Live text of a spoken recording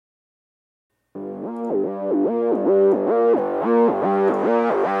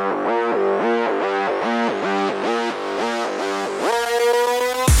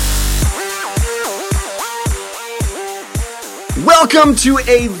Welcome to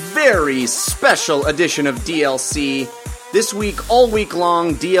a very special edition of DLC. This week, all week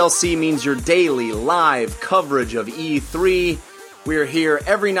long, DLC means your daily live coverage of E3. We're here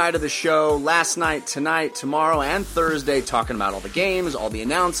every night of the show, last night, tonight, tomorrow, and Thursday, talking about all the games, all the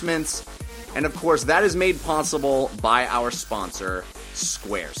announcements. And of course, that is made possible by our sponsor,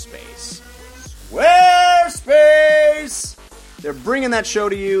 Squarespace. Squarespace! They're bringing that show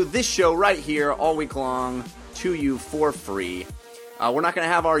to you, this show right here, all week long, to you for free. We're not going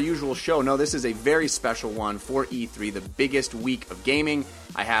to have our usual show. No, this is a very special one for E3, the biggest week of gaming.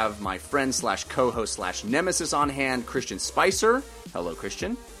 I have my friend slash co-host slash nemesis on hand, Christian Spicer. Hello,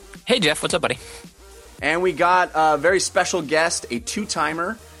 Christian. Hey, Jeff. What's up, buddy? And we got a very special guest, a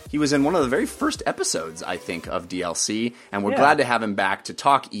two-timer. He was in one of the very first episodes, I think, of DLC, and we're glad to have him back to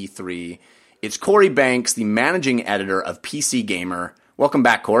talk E3. It's Corey Banks, the managing editor of PC Gamer. Welcome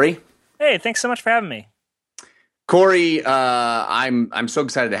back, Corey. Hey, thanks so much for having me. Corey, I'm so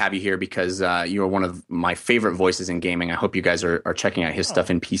excited to have you here because you are one of my favorite voices in gaming. I hope you guys are checking out his stuff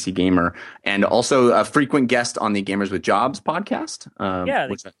in PC Gamer, and also a frequent guest on the Gamers with Jobs podcast.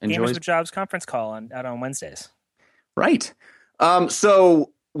 The Gamers with Jobs conference call out on Wednesdays. Right.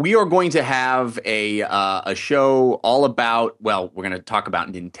 So we are going to have a show all about. Well, we're going to talk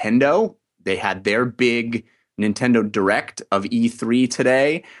about Nintendo. They had their big Nintendo Direct of E3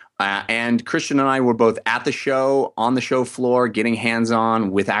 today. And Christian and I were both at the show, on the show floor, getting hands-on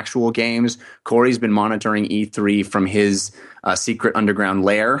with actual games. Corey's been monitoring E3 from his secret underground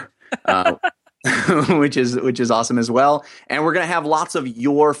lair, which is awesome as well. And we're going to have lots of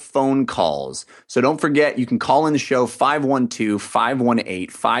your phone calls. So don't forget, you can call in the show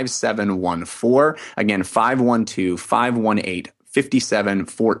 512-518-5714. Again,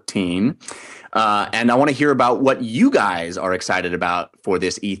 512-518-5714. And I want to hear about what you guys are excited about for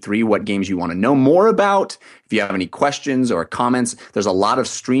this E3, what games you want to know more about. If you have any questions or comments, there's a lot of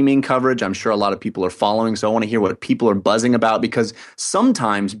streaming coverage. I'm sure a lot of people are following, so I want to hear what people are buzzing about, because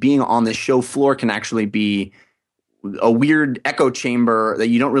sometimes being on the show floor can actually be a weird echo chamber that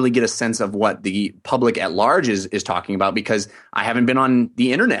you don't really get a sense of what the public at large is talking about, because I haven't been on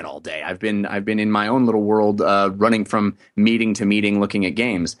the internet all day. I've been in my own little world, running from meeting to meeting, looking at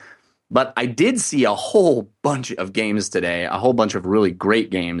games. But I did see a whole bunch of games today, a whole bunch of really great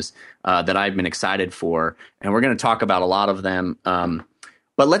games that I've been excited for, and we're going to talk about a lot of them.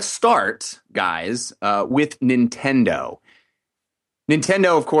 But let's start, guys, with Nintendo.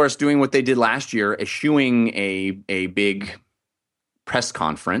 Nintendo, of course, doing what they did last year, eschewing a big press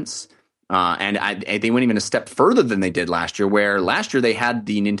conference. And they went even a step further than they did last year, where last year they had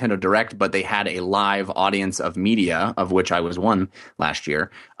the Nintendo Direct, but they had a live audience of media, of which I was one last year.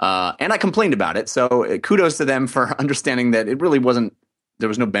 And I complained about it. So kudos to them for understanding that it really wasn't, there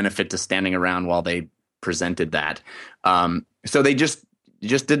was no benefit to standing around while they presented that. So they just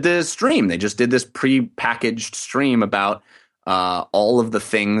did the stream. They just did this pre-packaged stream about all of the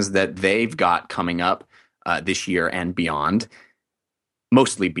things that they've got coming up this year and beyond.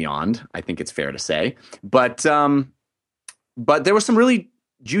 Mostly beyond, I think it's fair to say. But there was some really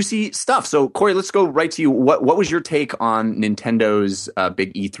juicy stuff. So, Corey, let's go right to you. What was your take on Nintendo's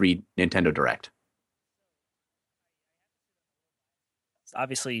big E3 Nintendo Direct?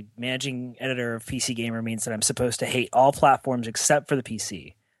 Obviously, managing editor of PC Gamer means that I'm supposed to hate all platforms except for the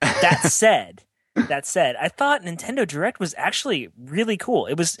PC. That said, I thought Nintendo Direct was actually really cool.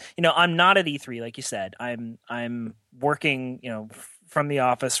 It was, I'm not at E3, like you said. I'm working, from the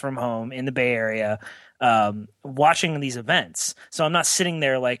office, from home in the Bay Area, watching these events. So I'm not sitting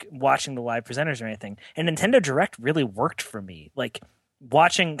there like watching the live presenters or anything. And Nintendo Direct really worked for me. Like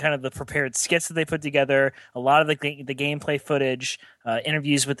watching kind of the prepared skits that they put together, a lot of the gameplay footage,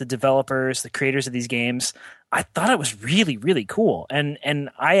 interviews with the developers, the creators of these games. I thought it was really, really cool. And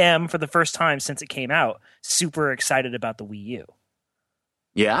I am, for the first time since it came out, super excited about the Wii U.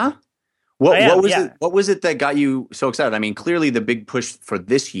 Yeah? What was it that got you so excited? I mean, clearly the big push for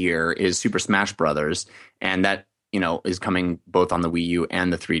this year is Super Smash Brothers, and that, is coming both on the Wii U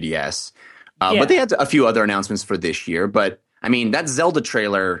and the 3DS. But they had a few other announcements for this year. But I mean, that Zelda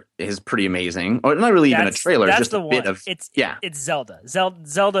trailer is pretty amazing. Or not really even a trailer, it's just a bit of it's Zelda.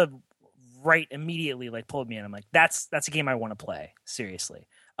 Zelda right immediately pulled me in. I'm like, that's a game I want to play. Seriously.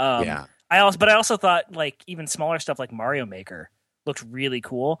 I also thought even smaller stuff like Mario Maker looked really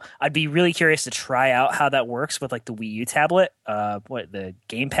cool. I'd be really curious to try out how that works with the Wii U tablet, the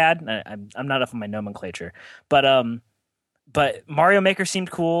gamepad. I'm not up on my nomenclature, but Mario Maker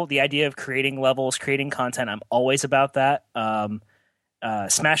seemed cool. The idea of creating levels, creating content, I'm always about that.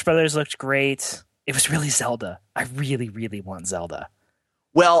 Smash Brothers looked great. It was really Zelda. I really, really want Zelda.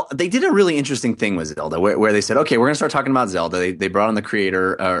 Well, they did a really interesting thing with Zelda where they said, okay, we're going to start talking about Zelda. They brought on the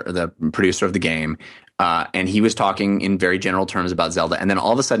creator or the producer of the game, and he was talking in very general terms about Zelda. And then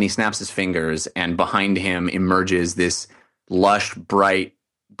all of a sudden he snaps his fingers, and behind him emerges this lush, bright,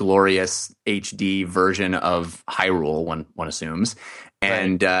 glorious HD version of Hyrule, one assumes.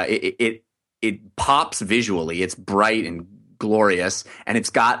 And it pops visually. It's bright and glorious, and it's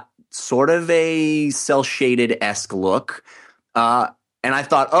got sort of a cel-shaded-esque look. And I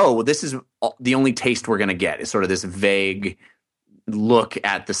thought, oh, well, this is the only taste we're going to get is sort of this vague look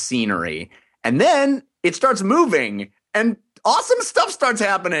at the scenery. And then it starts moving and awesome stuff starts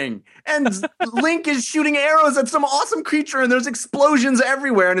happening. And Link is shooting arrows at some awesome creature and there's explosions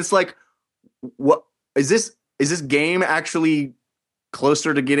everywhere. And it's like, what is this? Is this game actually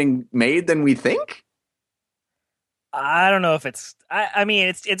closer to getting made than we think? I don't know if it's. I mean,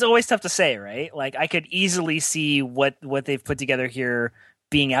 it's always tough to say, right? Like, I could easily see what they've put together here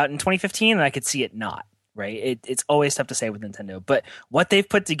being out in 2015, and I could see it not. Right? It's always tough to say with Nintendo, but what they've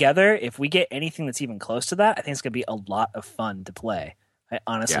put together, if we get anything that's even close to that, I think it's going to be a lot of fun to play. I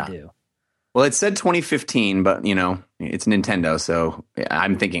honestly do. Well, it said 2015, but it's Nintendo, so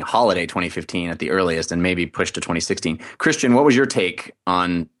I'm thinking holiday 2015 at the earliest, and maybe push to 2016. Christian, what was your take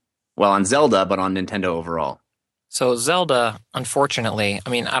on Zelda, but on Nintendo overall? So Zelda, unfortunately, I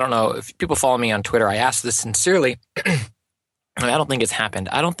mean, I don't know if people follow me on Twitter. I asked this sincerely. I don't think it's happened.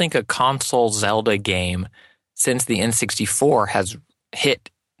 I don't think a console Zelda game since the N64 has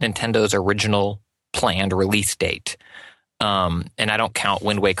hit Nintendo's original planned release date. And I don't count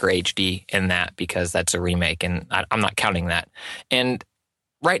Wind Waker HD in that because that's a remake, and I'm not counting that. And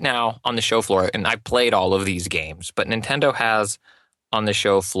right now on the show floor, and I played all of these games, but Nintendo has on the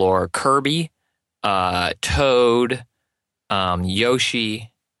show floor Kirby, Toad,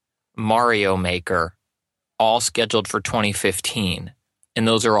 Yoshi, Mario Maker, all scheduled for 2015, and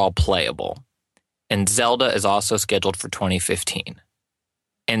those are all playable. And Zelda is also scheduled for 2015.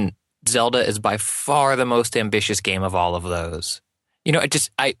 And Zelda is by far the most ambitious game of all of those.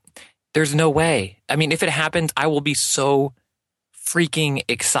 There's no way. I mean, if it happens, I will be so freaking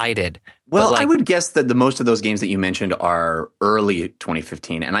excited. Well, I would guess that the most of those games that you mentioned are early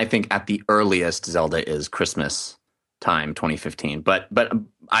 2015, and I think at the earliest Zelda is Christmas time 2015. But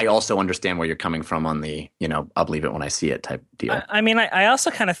I also understand where you're coming from on the I'll believe it when I see it type deal. I mean, I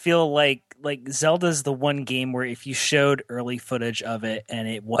also kind of feel like Zelda's the one game where if you showed early footage of it and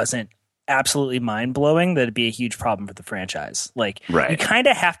it wasn't absolutely mind blowing, that'd be a huge problem for the franchise. Like, you kind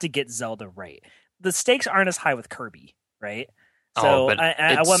of have to get Zelda right. The stakes aren't as high with Kirby, right? So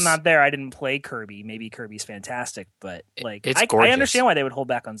I'm not there. I didn't play Kirby. Maybe Kirby's fantastic, but I understand why they would hold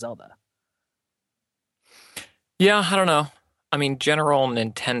back on Zelda. Yeah, I don't know. I mean, general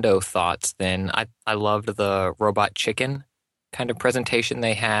Nintendo thoughts then. I loved the Robot Chicken kind of presentation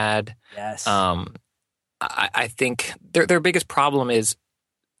they had. Yes. I think their biggest problem is,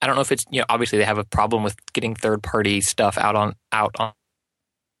 I don't know if it's, obviously they have a problem with getting third-party stuff out on,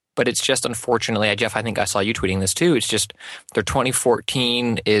 but it's just, unfortunately, Jeff, I think I saw you tweeting this too. It's just their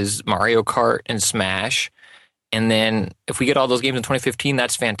 2014 is Mario Kart and Smash. And then if we get all those games in 2015,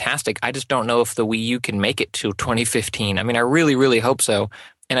 that's fantastic. I just don't know if the Wii U can make it to 2015. I mean, I really, really hope so.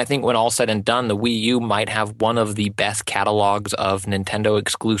 And I think when all said and done, the Wii U might have one of the best catalogs of Nintendo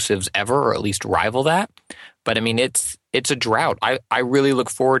exclusives ever, or at least rival that. But I mean, it's a drought. I really look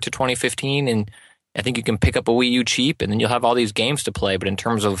forward to 2015, and I think you can pick up a Wii U cheap, and then you'll have all these games to play. But in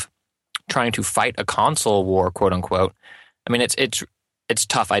terms of trying to fight a console war, quote unquote, I mean, it's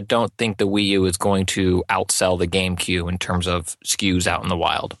tough. I don't think the Wii U is going to outsell the GameCube in terms of SKUs out in the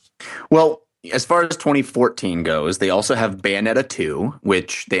wild. Well, as far as 2014 goes, they also have Bayonetta 2,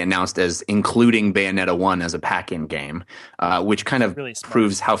 which they announced as including Bayonetta 1 as a pack-in game, which kind of really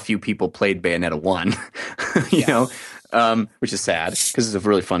proves how few people played Bayonetta 1, which is sad because it's a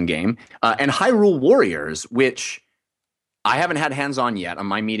really fun game. And Hyrule Warriors, which I haven't had hands-on yet.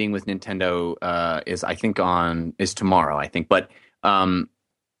 My meeting with Nintendo is tomorrow, I think. But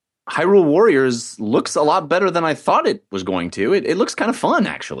Hyrule Warriors looks a lot better than I thought it was going to. It looks kind of fun,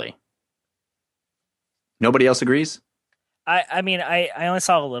 actually. Nobody else agrees? I mean, I only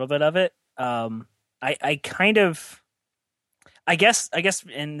saw a little bit of it. I guess,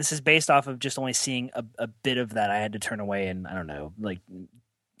 and this is based off of just only seeing a bit of that. I had to turn away and, I don't know, like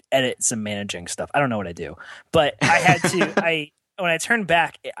edit some managing stuff. I don't know what I do, but I had to, when I turned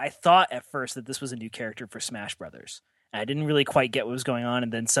back, I thought at first that this was a new character for Smash Brothers. I didn't really quite get what was going on,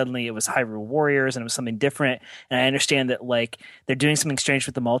 and then suddenly it was Hyrule Warriors, and it was something different. And I understand that they're doing something strange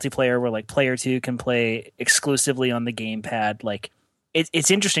with the multiplayer, where player 2 can play exclusively on the gamepad.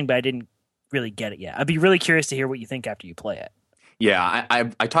 It's interesting, but I didn't really get it yet. I'd be really curious to hear what you think after you play it. Yeah,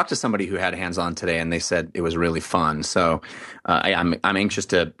 I talked to somebody who had hands on today, and they said it was really fun. So I'm anxious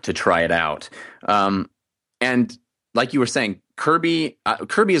to try it out. And like you were saying, Kirby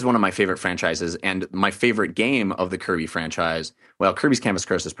is one of my favorite franchises, and my favorite game of the Kirby franchise. Well, Kirby's Canvas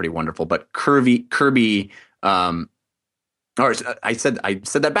Curse is pretty wonderful, but Kirby. Or I said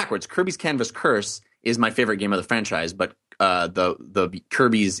that backwards. Kirby's Canvas Curse is my favorite game of the franchise, but the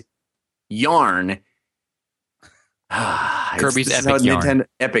Kirby's Yarn. Kirby's Epic Yarn. Nintendo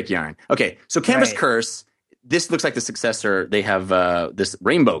Epic Yarn. Okay, so Canvas Curse. This looks like the successor. They have this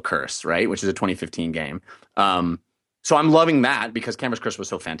Rainbow Curse, right, which is a 2015 game. So I'm loving that because Canvas Curse was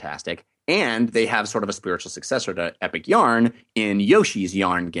so fantastic, and they have sort of a spiritual successor to Epic Yarn in Yoshi's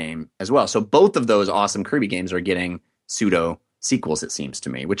Yarn game as well. So both of those awesome Kirby games are getting pseudo sequels, it seems to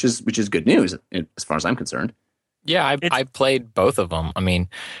me, which is good news as far as I'm concerned. Yeah, I played both of them. I mean,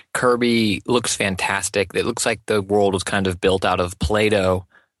 Kirby looks fantastic. It looks like the world was kind of built out of Play-Doh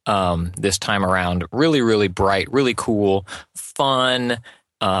this time around. Really, really bright, really cool, fun.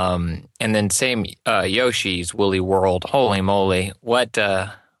 And then same Yoshi's Woolly World. Holy moly, what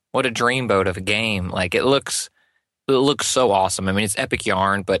a dreamboat of a game! Like it looks so awesome. I mean, it's Epic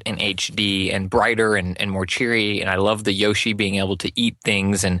Yarn, but in HD and brighter and more cheery. And I love the Yoshi being able to eat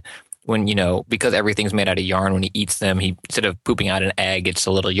things and when, because everything's made out of yarn, when he eats them, he, instead of pooping out an egg, it's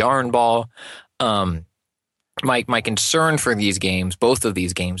a little yarn ball. My concern for these games, both of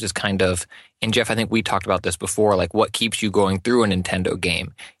these games, is kind of, and Jeff, I think we talked about this before, like what keeps you going through a Nintendo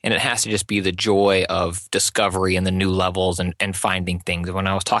game. And it has to just be the joy of discovery and the new levels and finding things. And when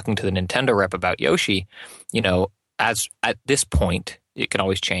I was talking to the Nintendo rep about Yoshi, as at this point, it can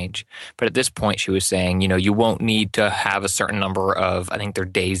always change. But at this point, she was saying, you won't need to have a certain number of, I think they're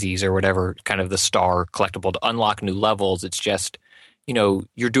daisies or whatever, kind of the star collectible to unlock new levels. It's just,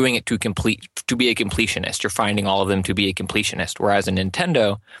 you're doing it to be a completionist. You're finding all of them to be a completionist. Whereas in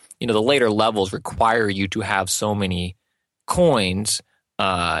Nintendo, the later levels require you to have so many coins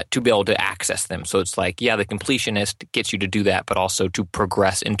to be able to access them. So it's like, yeah, the completionist gets you to do that, but also to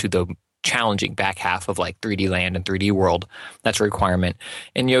progress into the challenging back half of like 3D Land and 3D World. That's a requirement.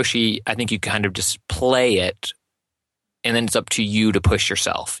 And Yoshi, I think you kind of just play it, and then it's up to you to push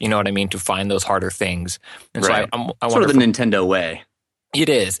yourself. You know what I mean? To find those harder things. And right. So I sort of the Nintendo way. It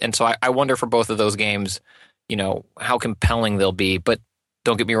is. And so I wonder for both of those games, how compelling they'll be. But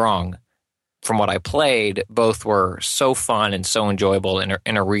don't get me wrong. From what I played, both were so fun and so enjoyable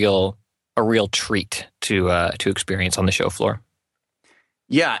and a real treat to experience on the show floor.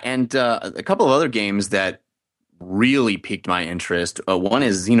 Yeah, and a couple of other games that really piqued my interest. One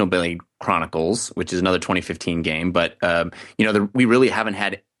is Xenoblade Chronicles, which is another 2015 game, but we really haven't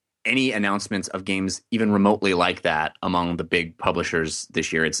had any announcements of games even remotely like that among the big publishers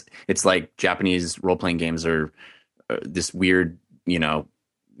this year. It's like Japanese role-playing games are this weird,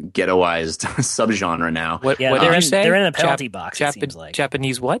 ghettoized subgenre now. What did you say? They're in a penalty box, it seems like.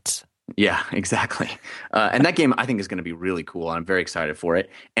 Japanese what? Yeah, exactly. And that game I think is going to be really cool. I'm very excited for it.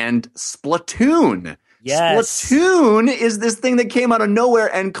 And Splatoon. Yes. Splatoon is this thing that came out of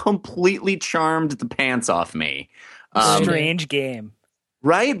nowhere and completely charmed the pants off me. Strange game.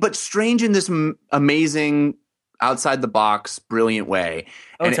 Right? But strange in this amazing, outside the box, brilliant way.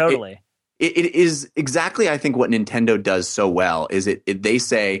 Oh, and totally. It is exactly, I think, what Nintendo does so well is they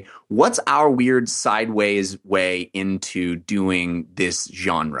say, what's our weird sideways way into doing this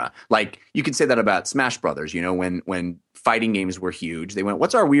genre? Like you could say that about Smash Brothers, when fighting games were huge, they went,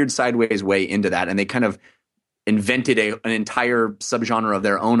 what's our weird sideways way into that? And they kind of invented an entire subgenre of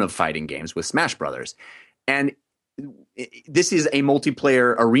their own of fighting games with Smash Brothers. And this is a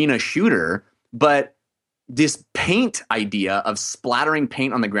multiplayer arena shooter, but this paint idea of splattering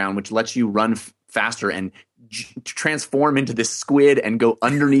paint on the ground, which lets you run faster and transform into this squid and go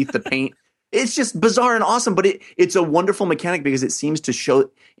underneath the paint. It's just bizarre and awesome, but it's a wonderful mechanic because it seems to show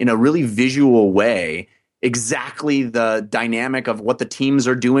in a really visual way exactly the dynamic of what the teams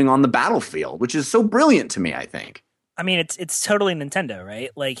are doing on the battlefield, which is so brilliant to me, I think. I mean, it's totally Nintendo, right?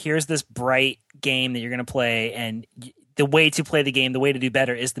 Like, here's this bright game that you're going to play, and the way to play the game, the way to do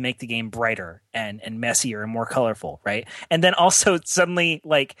better is to make the game brighter and messier and more colorful, right? And then also suddenly,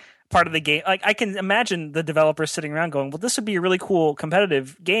 like, part of the game, like, I can imagine the developers sitting around going, well, this would be a really cool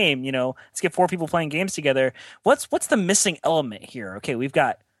competitive game, let's get 4 people playing games together. What's the missing element here? Okay, we've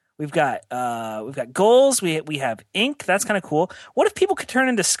got goals, we have ink, that's kind of cool. What if people could turn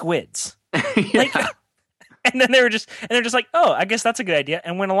into squids? Yeah. And then they're just like, oh, I guess that's a good idea,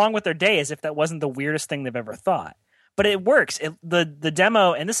 and went along with their day as if that wasn't the weirdest thing they've ever thought. But it works. The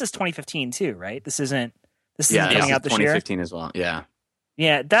demo, and this is 2015 too, right? This isn't coming out this year. 2015 as well. Yeah.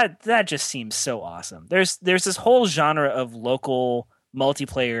 Yeah, that just seems so awesome. There's this whole genre of local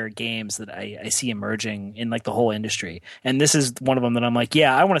multiplayer games that I see emerging in like the whole industry, and this is one of them that I'm like,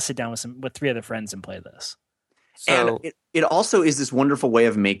 yeah, I want to sit down with three other friends and play this. And it also is this wonderful way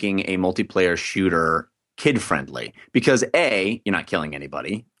of making a multiplayer shooter kid friendly because A, you're not killing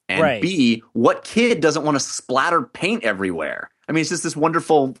anybody, and Right. B, what kid doesn't want to splatter paint everywhere? I mean, it's just this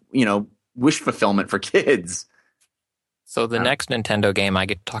wonderful, wish fulfillment for kids. So the next Nintendo game I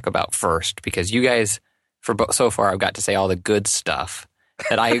get to talk about first, because you guys, so far, I've got to say all the good stuff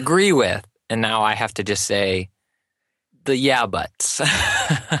that I agree with, and now I have to just say the yeah buts.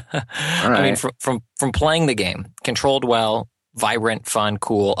 I mean, from playing the game, controlled well, vibrant, fun,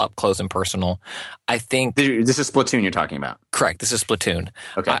 cool, up close and personal. I think this is Splatoon you're talking about. Correct. This is Splatoon.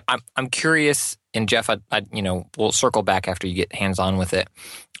 Okay. I'm curious, and Jeff, we'll circle back after you get hands on with it.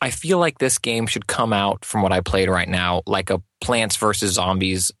 I feel like this game should come out from what I played right now, like a Plants vs.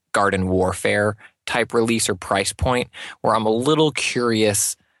 Zombies Garden Warfare type release or price point, where I'm a little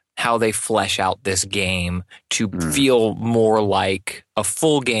curious how they flesh out this game to feel more like a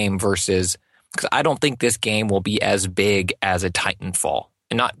full game versus, because I don't think this game will be as big as a Titanfall.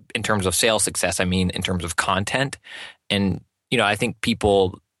 And not in terms of sales success, I mean in terms of content. And, I think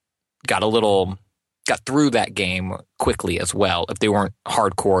people got through that game quickly as well if they weren't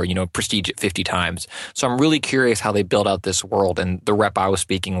hardcore, prestige it 50 times. So I'm really curious how they build out this world. And the rep I was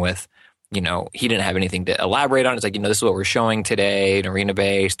speaking with, he didn't have anything to elaborate on. It's like, this is what we're showing today in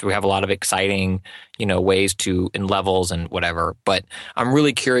arena-based. We have a lot of exciting, ways in levels and whatever. But I'm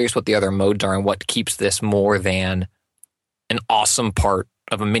really curious what the other modes are and what keeps this more than an awesome part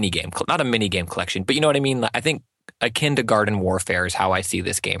of a minigame. Not a minigame collection, but you know what I mean? I think akin to Garden Warfare is how I see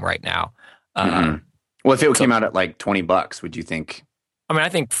this game right now. Well, if it came out at like $20, would you think? I mean, I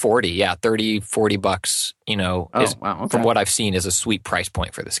think 40, yeah, 30, $40, from what I've seen is a sweet price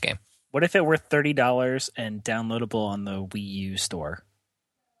point for this game. What if it were $30 and downloadable on the Wii U store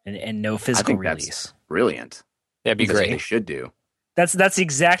and no physical release? That's brilliant. That'd be great. That's what they should do. That's the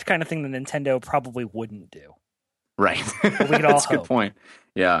exact kind of thing that Nintendo probably wouldn't do. Right. But we could all That's a good point.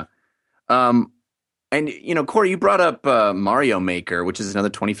 Yeah. And, Corey, you brought up Mario Maker, which is another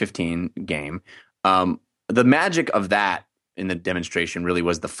 2015 game. The magic of that in the demonstration really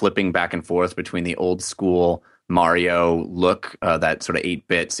was the flipping back and forth between the old school Mario look, that sort of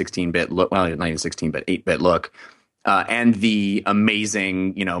 8-bit, 16-bit look, well, not even 16-bit, 8-bit look, and the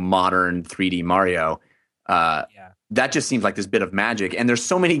amazing, modern 3D Mario. That just seems like this bit of magic. And there's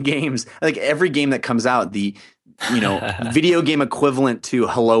so many games, like every game that comes out, the video game equivalent to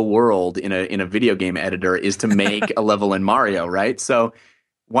Hello World in a video game editor is to make a level in Mario, right? So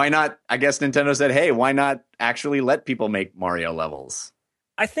why not? I guess Nintendo said, hey, why not actually let people make Mario levels?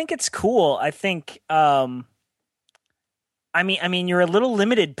 I think it's cool. I think, I mean, you're a little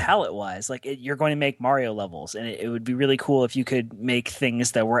limited palette wise. Like you're going to make Mario levels, and it would be really cool if you could make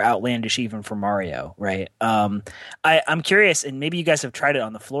things that were outlandish even for Mario, right? I'm curious, and maybe you guys have tried it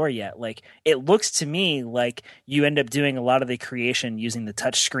on the floor yet. Like it looks to me like you end up doing a lot of the creation using the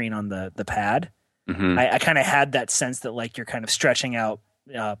touch screen on the pad. Mm-hmm. I kind of had that sense that like you're kind of stretching out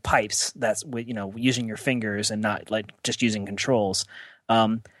pipes that's using your fingers and not like just using controls.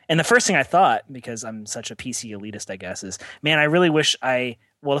 And the first thing I thought, because I'm such a PC elitist, I guess, is, man, I really wish the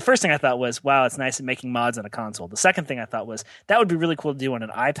first thing I thought was, wow, it's nice at making mods on a console. The second thing I thought was, that would be really cool to do on an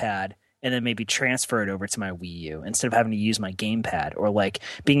iPad and then maybe transfer it over to my Wii U instead of having to use my gamepad or like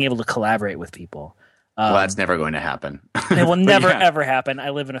being able to collaborate with people. Well, that's never going to happen. It will never, ever happen. I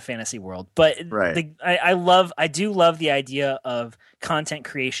live in a fantasy world. But right. I do love the idea of content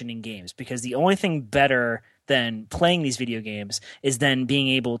creation in games, because the only thing better than playing these video games is then being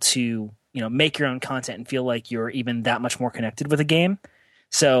able to, make your own content and feel like you're even that much more connected with a game.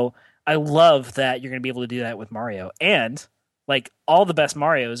 So I love that you're going to be able to do that with Mario. And like all the best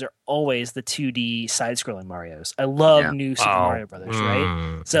Marios are always the 2D side-scrolling Marios. I love new Super Mario Brothers,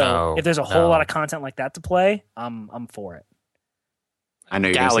 right? So if there's a whole lot of content like that to play, I'm for it. I know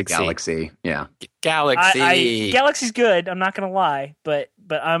you're going to say Galaxy. Yeah. Galaxy. Galaxy's good. I'm not going to lie, but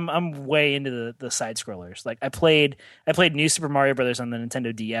I'm way into the side scrollers. Like I played New Super Mario Brothers on the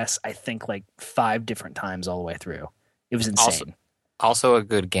Nintendo DS. I think like 5 different times all the way through. It was insane. Also a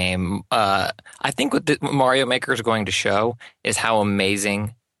good game. I think what Mario Maker is going to show is how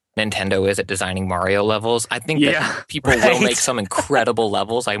amazing Nintendo is at designing Mario levels. I think that people will make some incredible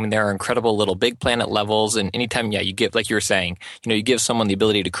levels. I mean, there are incredible little Big Planet levels, and anytime, you give, like you were saying, you give someone the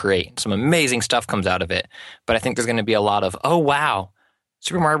ability to create, some amazing stuff comes out of it. But I think there's going to be a lot of, oh, wow,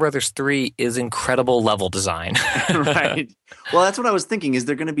 Super Mario Brothers 3 is incredible level design. Right. Well, that's what I was thinking. Is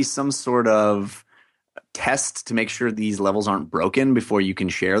there going to be some sort of test to make sure these levels aren't broken before you can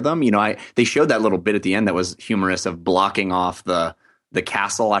share them. They showed that little bit at the end that was humorous of blocking off the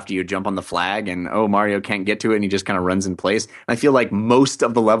castle after you jump on the flag, and Mario can't get to it and he just kind of runs in place. And I feel like most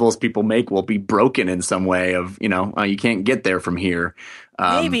of the levels people make will be broken in some way of, you can't get there from here.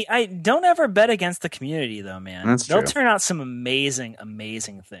 Maybe. I don't ever bet against the community though, man. They'll turn out some amazing,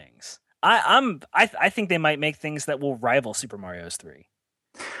 amazing things. I think they might make things that will rival Super Mario's 3.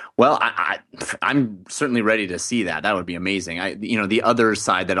 Well, I'm certainly ready to see that. That would be amazing. The other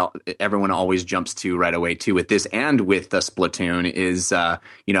side that everyone always jumps to right away too with this and with the Splatoon is,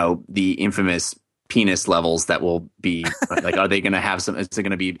 the infamous penis levels that will be like, are they going to have some? Is it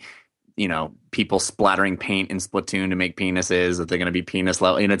going to be, people splattering paint in Splatoon to make penises? Are they going to be penis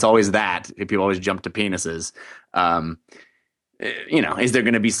level? And it's always that people always jump to penises. Is there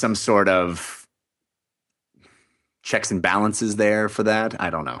going to be some sort of checks and balances there for that?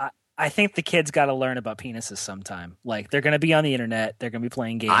 I don't know. I think the kids got to learn about penises sometime. Like, they're going to be on the internet. They're going to be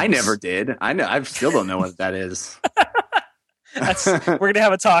playing games. I never did. I still don't know what that is. We're going to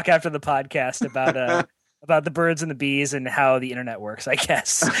have a talk after the podcast about the birds and the bees and how the internet works, I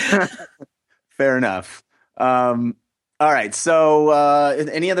guess. Fair enough. All right. So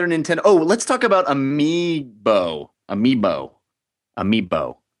any other Nintendo? Oh, let's talk about Amiibo.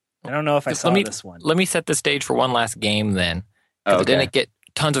 I don't know if I saw this one. Let me set the stage for one last game then. Okay. It didn't get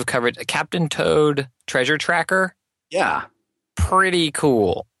tons of coverage. Captain Toad Treasure Tracker. Yeah. Pretty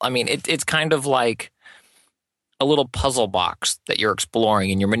cool. I mean, it's kind of like a little puzzle box that you're exploring,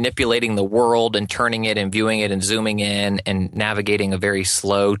 and you're manipulating the world and turning it and viewing it and zooming in and navigating a very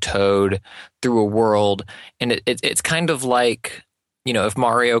slow Toad through a world. And it's kind of like, if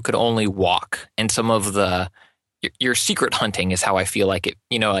Mario could only walk, and some of your secret hunting is how I feel like it,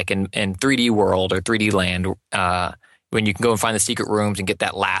 like in 3D World or 3D Land, when you can go and find the secret rooms and get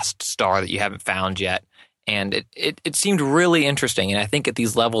that last star that you haven't found yet. And it seemed really interesting. And I think that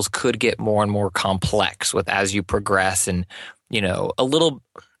these levels could get more and more complex as you progress, and, a little,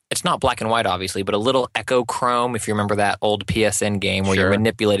 it's not black and white, obviously, but a little Echo Chrome, if you remember that old PSN game where you're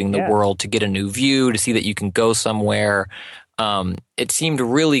manipulating the world to get a new view, to see that you can go somewhere. It seemed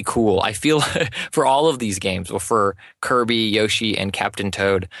really cool. I feel for all of these games, for Kirby, Yoshi, and Captain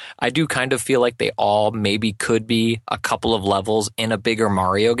Toad, I do kind of feel like they all maybe could be a couple of levels in a bigger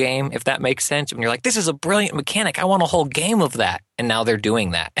Mario game, if that makes sense. When you're like, this is a brilliant mechanic, I want a whole game of that. And now they're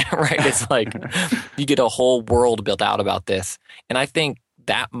doing that, right? It's like you get a whole world built out about this. And I think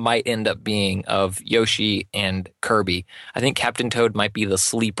that might end up being of Yoshi and Kirby. I think Captain Toad might be the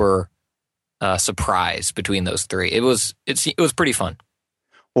sleeper surprise between those three. It was pretty fun.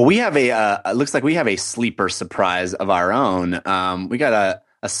 Well, we have it looks like we have a sleeper surprise of our own. We got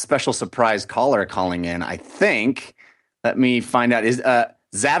a special surprise caller calling in, I think. Let me find out. Is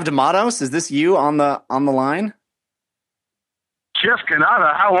Zav D'Amatos, is this you on the line? Jeff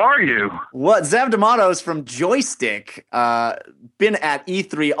Canada, how are you? What? Zav D'Amatos from Joystick, been at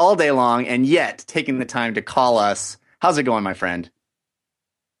E3 all day long and yet taking the time to call us. How's it going, my friend?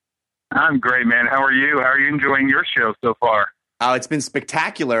 I'm great, man. How are you? How are you enjoying your show so far? Oh, it's been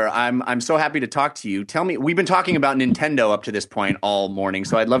spectacular. I'm so happy to talk to you. Tell me, we've been talking about Nintendo up to this point all morning,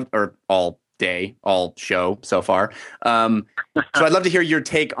 so or all day, all show so far. So I'd love to hear your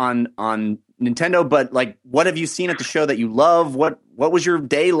take on Nintendo, but like, what have you seen at the show that you love? What was your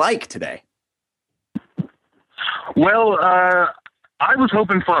day like today? Well, I was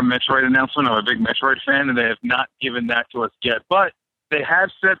hoping for a Metroid announcement. I'm a big Metroid fan, and they have not given that to us yet, but they have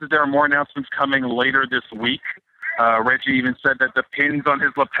said that there are more announcements coming later this week. Reggie even said that the pins on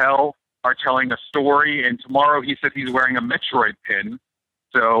his lapel are telling a story, and tomorrow he said he's wearing a Metroid pin.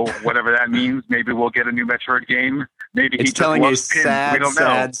 So whatever that means, maybe we'll get a new Metroid game. Maybe it's telling a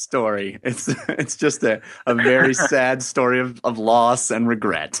sad story. It's just a very sad story of loss and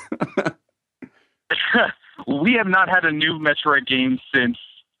regret. We have not had a new Metroid game since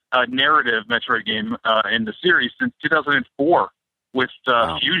a narrative Metroid game in the series since 2004. With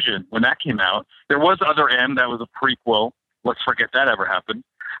Fusion, when that came out. There was Other M, that was a prequel. Let's forget that ever happened.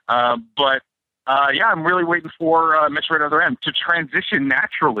 But I'm really waiting for Metroid Other M to transition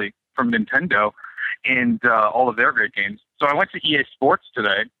naturally from Nintendo and all of their great games. So I went to EA Sports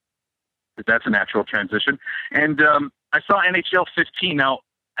today, because that's a natural transition. And I saw NHL 15. Now,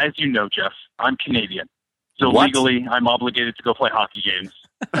 as you know, Jeff, I'm Canadian. So legally, I'm obligated to go play hockey games.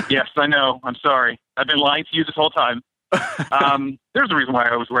 Yes, I know. I'm sorry. I've been lying to you this whole time. There's a reason why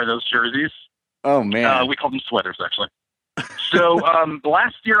I always wear those jerseys. Oh, man. We call them sweaters, actually. So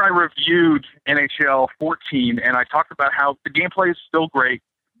last year I reviewed NHL 14, and I talked about how the gameplay is still great,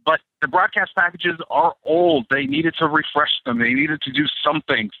 but the broadcast packages are old. They needed to refresh them. They needed to do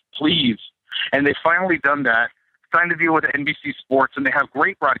something, please. And they've finally done that, signed a deal with NBC Sports, and they have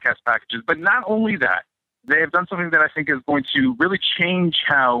great broadcast packages. But not only that, they have done something that I think is going to really change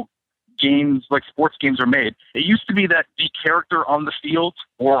how games, like sports games, are made. It used to be that the character on the field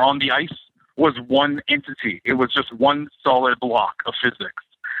or on the ice was one entity. It was just one solid block of physics.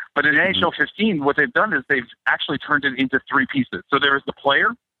 But in NHL 15, what they've done is they've actually turned it into three pieces. So there's the player,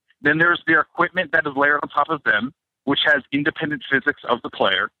 then there's their equipment that is layered on top of them, which has independent physics of the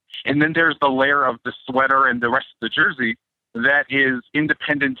player, and then there's the layer of the sweater and the rest of the jersey that is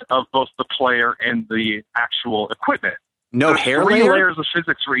independent of both the player and the actual equipment. No hair three layer? layers of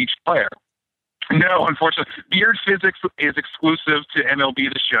physics for each player. No, unfortunately. Beard physics is exclusive to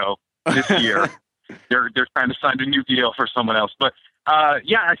MLB The Show this year. They're trying to sign a new deal for someone else. But,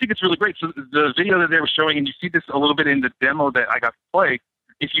 yeah, I think it's really great. So the video that they were showing, and you see this a little bit in the demo that I got to play,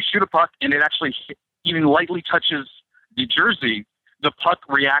 if you shoot a puck and it actually even lightly touches the jersey, the puck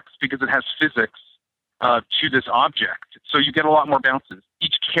reacts because it has physics to this object. So you get a lot more bounces.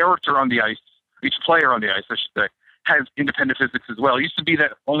 Each character on the ice, each player on the ice, I should say, has independent physics as well. It used to be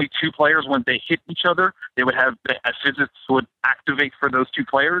that only two players, when they hit each other, they would have physics would activate for those two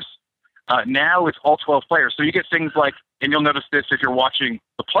players. Now it's all 12 players. So you get things like, and you'll notice this if you're watching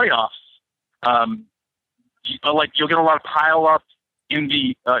the playoffs, you'll get a lot of pile up in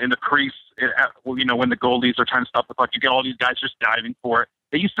the crease. When the goalies are trying to stop the puck, you get all these guys just diving for it.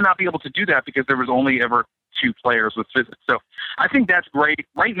 They used to not be able to do that because there was only ever two players with physics. So I think that's great.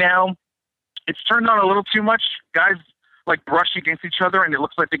 Right now, it's turned on a little too much. Guys like brush against each other, and it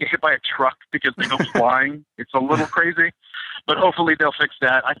looks like they get hit by a truck because they go flying. It's a little crazy, but hopefully they'll fix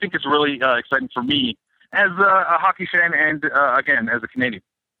that. I think it's really exciting for me as a hockey fan and, again, as a Canadian.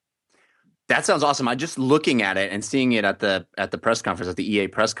 That sounds awesome. I just looking at it and seeing it at the press conference, at the EA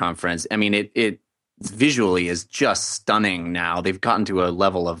press conference. I mean, it visually is just stunning now. They've gotten to a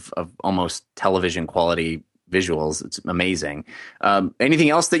level of almost television quality visuals. It's amazing. Anything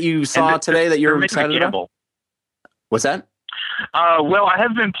else that you saw today that you're excited about? What's that? Well, I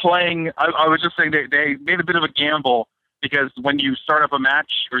have been playing. I was just saying they made a bit of a gamble because when you start up a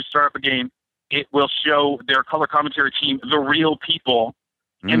match or you start up a game, it will show their color commentary team, the real people,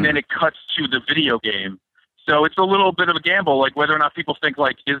 and then it cuts to the video game. So it's a little bit of a gamble, like whether or not people think,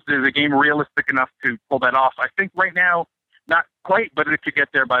 like, is the game realistic enough to pull that off? I think right now, not quite, but it could get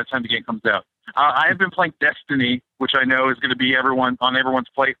there by the time the game comes out. I have been playing Destiny, which I know is going to be on everyone's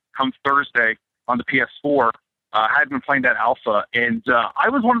plate come Thursday on the PS4. I had been playing that alpha, and I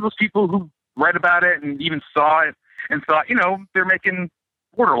was one of those people who read about it and even saw it and thought, they're making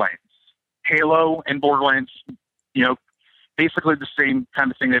Borderlands, Halo and Borderlands, basically the same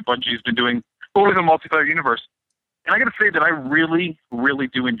kind of thing that Bungie's been doing, but with a multiplayer universe. And I got to say that I really, really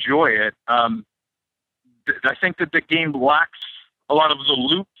do enjoy it. I think that the game lacks a lot of the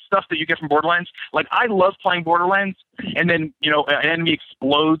loot stuff that you get from Borderlands. Like, I love playing Borderlands, and then, an enemy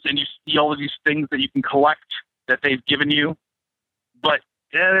explodes, and you see all of these things that you can collect that they've given you. But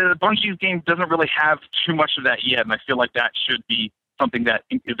Bungie's game doesn't really have too much of that yet, and I feel like that should be something that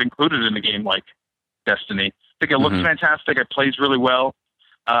is included in a game like Destiny. I think it looks fantastic. It plays really well.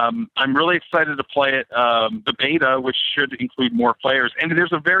 I'm really excited to play it. The beta, which should include more players, and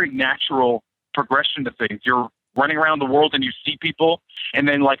there's a very natural progression to things. You're running around the world and you see people, and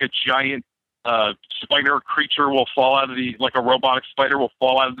then like a giant spider creature will fall out of like a robotic spider will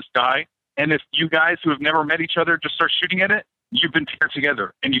fall out of the sky. And if you guys who have never met each other just start shooting at it, you've been paired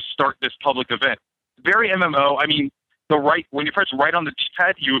together and you start this public event. Very MMO. I mean, when you press right on the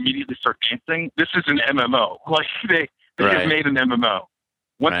D-pad, you immediately start dancing. This is an MMO. Like they have made an MMO.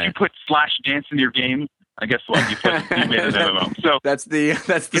 Once you put /dance into your game, I guess what you made an MMO. So that's the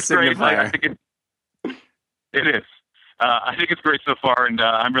signifier. Like, I think it is. I think it's great so far, and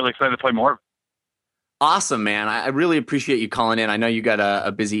I'm really excited to play more. Awesome, man. I really appreciate you calling in. I know you got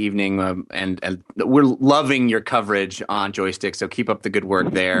a busy evening, and we're loving your coverage on Joystick, so keep up the good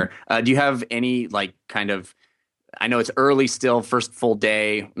work there. Do you have any, I know it's early still, first full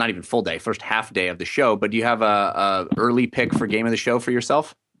day, not even full day, first half day of the show, but do you have a early pick for game of the show for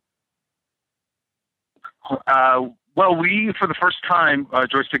yourself? Well, for the first time,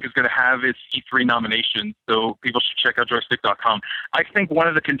 Joystick is going to have its E3 nomination, so people should check out joystick.com. I think one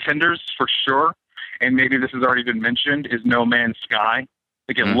of the contenders for sure, and maybe this has already been mentioned, is No Man's Sky. I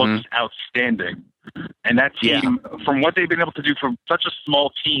think it looks outstanding. And that team, from what they've been able to do from such a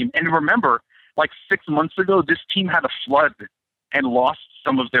small team, and remember, like 6 months ago, this team had a flood and lost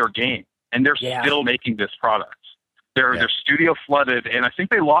some of their game, and they're still making this product. Their studio flooded, and I think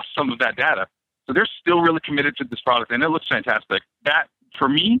they lost some of that data. So they're still really committed to this product, and it looks fantastic. That, for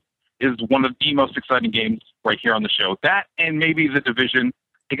me, is one of the most exciting games right here on the show. That and maybe The Division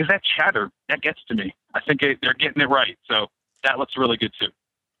because that chatter, that gets to me. I think they're getting it right. So that looks really good too.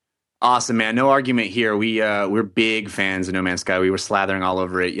 Awesome, man. No argument here. We're big fans of No Man's Sky. We were slathering all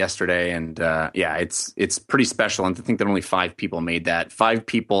over it yesterday, and it's pretty special. And to think that only 5 people made that, 5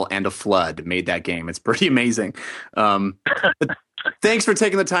 people and a flood made that game. It's pretty amazing. Thanks for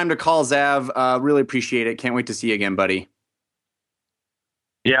taking the time to call, Zav. Really appreciate it. Can't wait to see you again, buddy.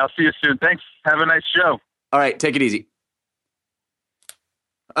 Yeah, I'll see you soon. Thanks. Have a nice show. All right, take it easy.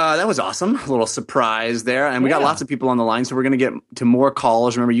 That was awesome. A little surprise there. And we got lots of people on the line, so we're going to get to more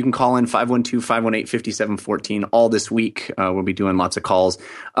calls. Remember, you can call in 512-518-5714 all this week. We'll be doing lots of calls.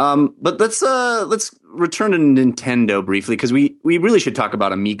 But let's return to Nintendo briefly, because we really should talk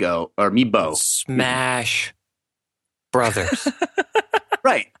about Amiibo. Smash Brothers.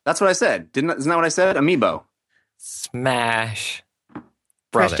 Right. That's what I said. Isn't that what I said? Amiibo. Smash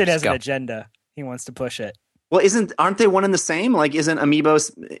Brothers. Christian has an agenda. He wants to push it. Well, aren't they one and the same? Like, isn't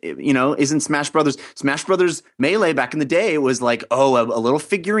Amiibo, isn't Smash Brothers Melee back in the day, it was like, a little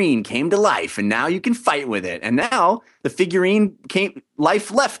figurine came to life and now you can fight with it. And now the figurine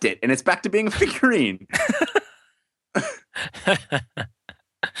life left it and it's back to being a figurine.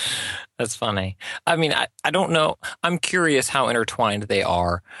 That's funny. I mean, I don't know. I'm curious how intertwined they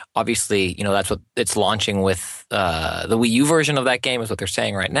are. Obviously, that's what it's launching with. The Wii U version of that game is what they're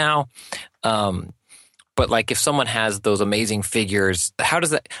saying right now. But like, if someone has those amazing figures,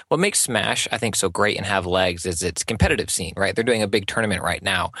 what makes Smash, I think, so great and have legs is its competitive scene, right? They're doing a big tournament right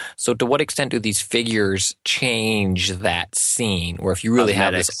now. So to what extent do these figures change that scene? Where if you really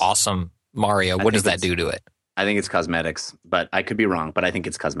have this awesome Mario, what does that do to it? I think it's cosmetics, but I could be wrong, but I think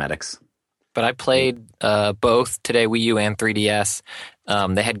it's cosmetics. But I played both today, Wii U and 3DS.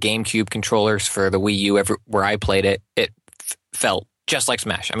 They had GameCube controllers for the Wii U. Where I played it, it felt just like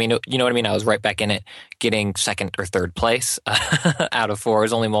Smash. I mean, you know what I mean? I was right back in it, getting second or third place out of 4. It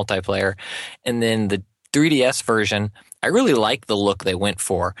was only multiplayer. And then the 3DS version, I really like the look they went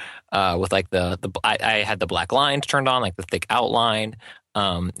for with like I had the black lines turned on, like the thick outline.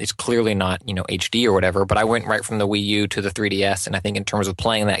 It's clearly not, HD or whatever, but I went right from the Wii U to the 3DS. And I think in terms of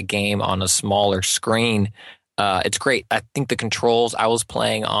playing that game on a smaller screen, it's great. I think the controls I was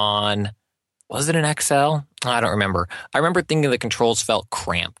playing on, was it an XL? I don't remember. I remember thinking the controls felt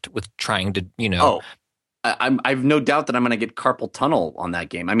cramped with trying to, I've no doubt that I'm going to get carpal tunnel on that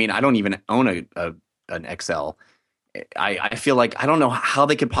game. I mean, I don't even own an XL. I feel like I don't know how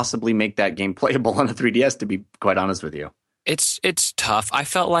they could possibly make that game playable on a 3DS, to be quite honest with you. It's tough. I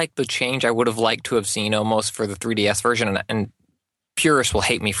felt like the change I would have liked to have seen almost for the 3DS version, and purists will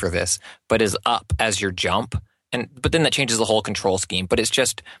hate me for this, but is up as your jump. But then that changes the whole control scheme. But it's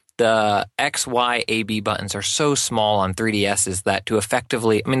just the X, Y, A, B buttons are so small on 3DSs that to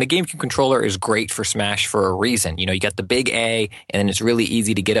effectively, I mean, the GameCube controller is great for Smash for a reason. You got the big A, and then it's really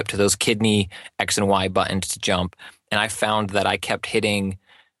easy to get up to those kidney X and Y buttons to jump. And I found that I kept hitting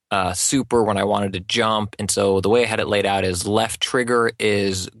super when I wanted to jump. And so the way I had it laid out is left trigger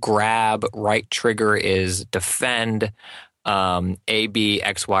is grab, right trigger is defend. A, B,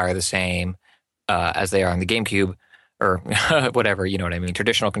 X, Y are the same as they are on the GameCube or whatever, you know what I mean,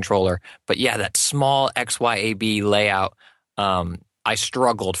 traditional controller. But yeah, that small X, Y, A, B layout, I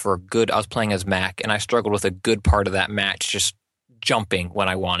struggled I was playing as Mac, and I struggled with a good part of that match just jumping when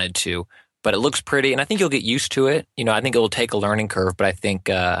I wanted to. But it looks pretty, and I think you'll get used to it. I think it will take a learning curve, but I think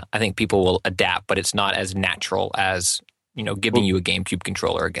people will adapt. But it's not as natural as giving you a GameCube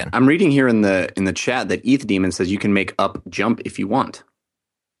controller again. I'm reading here in the chat that ETH Demon says you can make up jump if you want.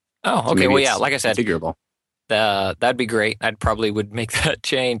 Oh, okay. So well, yeah, like I said, configurable. That'd be great. I'd probably would make that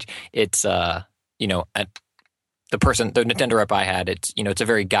change. It's at the Nintendo rep I had. It's it's a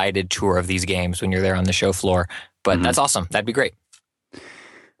very guided tour of these games when you're there on the show floor. But that's awesome. That'd be great.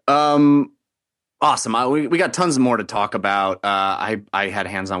 Awesome. We got tons more to talk about. I had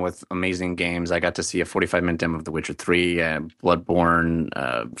hands-on with amazing games. I got to see a 45-minute demo of The Witcher 3,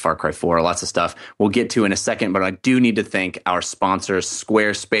 Bloodborne, Far Cry 4, lots of stuff we'll get to in a second, but I do need to thank our sponsors,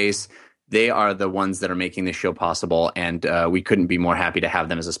 Squarespace. They are the ones that are making this show possible, and we couldn't be more happy to have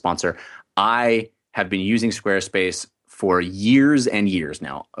them as a sponsor. I have been using Squarespace for years and years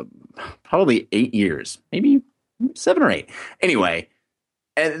now, probably 8 years, maybe 7 or 8. Anyway,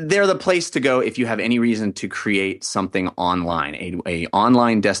 they're the place to go if you have any reason to create something online, a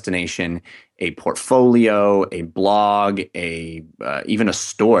online destination, a portfolio, a blog, even a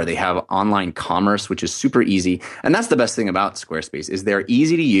store. They have online commerce, which is super easy. And that's the best thing about Squarespace is they're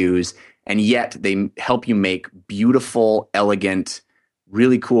easy to use, and yet they help you make beautiful, elegant,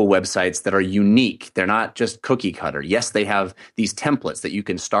 really cool websites that are unique. They're not just cookie cutter. Yes, they have these templates that you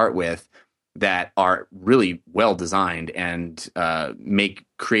can start with, that are really well designed and make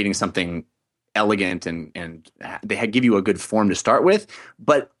creating something elegant and they give you a good form to start with.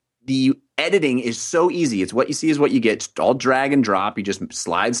 But the editing is so easy. It's what you see is what you get. Just all drag and drop. You just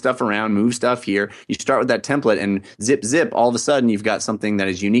slide stuff around, move stuff here. You start with that template and zip. All of a sudden, you've got something that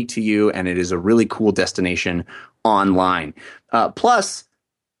is unique to you, and it is a really cool destination online. Plus,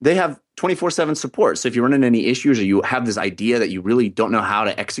 they have 24/7 support. So if you run into any issues or you have this idea that you really don't know how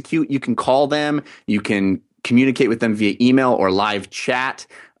to execute, you can call them. You can communicate with them via email or live chat.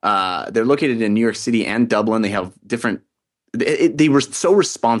 They're located in New York City and Dublin. They have different. They were so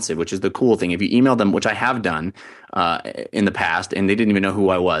responsive, which is the cool thing. If you email them, which I have done in the past, and they didn't even know who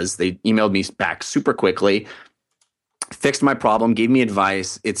I was, they emailed me back super quickly, fixed my problem, gave me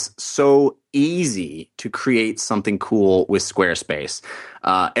advice. It's so easy to create something cool with Squarespace.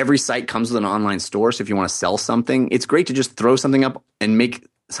 Every site comes with an online store, so if you want to sell something, it's great to just throw something up and make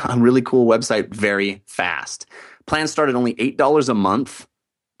a really cool website very fast. Plans start at only $8 a month.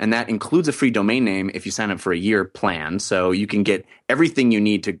 And that includes a free domain name if you sign up for a year plan. So you can get everything you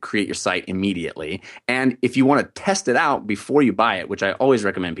need to create your site immediately. And if you want to test it out before you buy it, which I always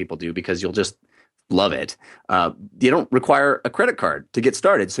recommend people do because you'll just love it, you don't require a credit card to get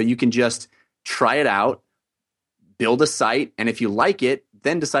started. So you can just try it out, build a site, and if you like it,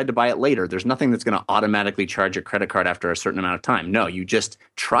 then decide to buy it later. There's nothing that's going to automatically charge your credit card after a certain amount of time. No, you just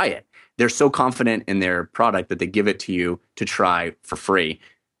try it. They're so confident in their product that they give it to you to try for free.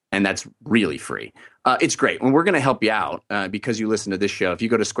 And that's really free. It's great. And we're going to help you out because you listen to this show. If you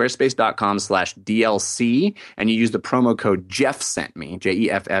go to squarespace.com/DLC and you use the promo code JeffSentMe,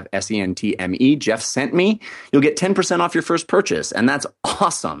 JEFFSENTME, Jeff Sent Me, you'll get 10% off your first purchase. And that's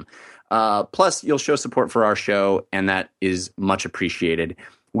awesome. Plus, you'll show support for our show, and that is much appreciated.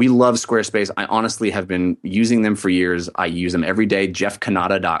 We love Squarespace. I honestly have been using them for years. I use them every day.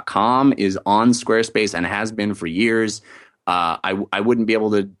 JeffCanada.com is on Squarespace and has been for years. I wouldn't be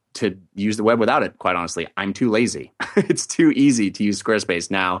able to use the web without it, quite honestly. I'm too lazy. It's too easy to use Squarespace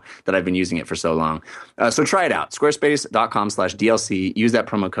now that I've been using it for so long. So try it out. Squarespace.com/DLC. Use that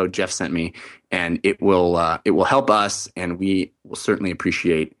promo code Jeff Sent Me, and it will help us, and we will certainly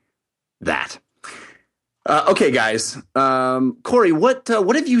appreciate that. Okay, guys. Corey, what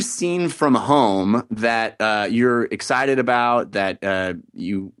have you seen from home that you're excited about? That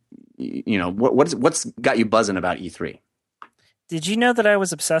what's got you buzzing about E3? Did you know that I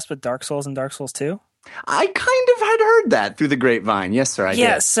was obsessed with Dark Souls and Dark Souls 2? I kind of had heard that through the grapevine. Yes, sir, I did.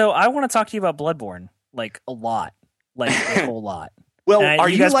 Yeah, so I want to talk to you about Bloodborne, like a lot, like a whole lot. Well,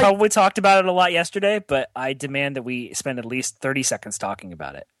 you guys probably talked about it a lot yesterday, but I demand that we spend at least 30 seconds talking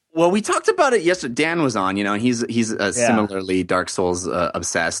about it. Well, we talked about it yesterday. Dan was on, and he's similarly Dark Souls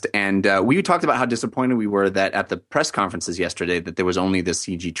obsessed. And we talked about how disappointed we were that at the press conferences yesterday that there was only the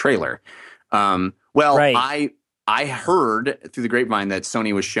CG trailer. Right. I heard through the grapevine that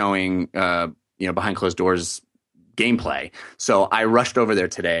Sony was showing, behind closed doors gameplay. So I rushed over there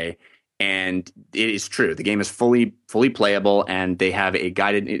today, and it is true. The game is fully playable, and they have a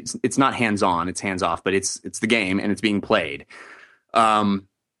guided. It's not hands on; it's hands off, but it's the game, and it's being played. How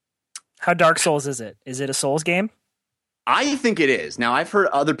Dark Souls is it? Is it a Souls game? I think it is. Now, I've heard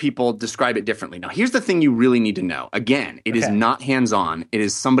other people describe it differently. Now, here's the thing you really need to know. Again, it is not hands on. It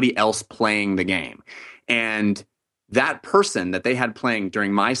is somebody else playing the game, and that person that they had playing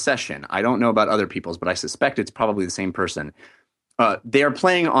during my session, I don't know about other people's, but I suspect it's probably the same person. They are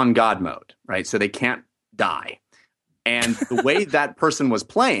playing on God mode, right? So they can't die. And the way that person was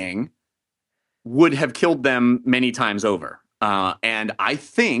playing would have killed them many times over. And I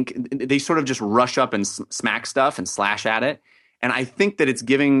think they sort of just rush up and smack stuff and slash at it. And I think that it's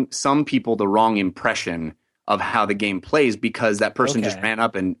giving some people the wrong impression of how the game plays because that person just ran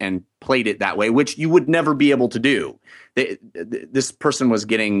up and played it that way, which you would never be able to do. This person was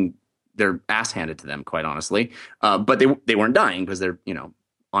getting their ass handed to them, quite honestly. But they weren't dying because they're,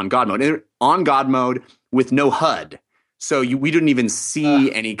 on God mode. They're on God mode with no HUD. So we didn't even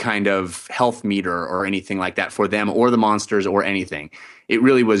see any kind of health meter or anything like that for them or the monsters or anything. It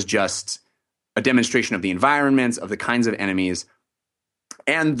really was just a demonstration of the environments, of the kinds of enemies,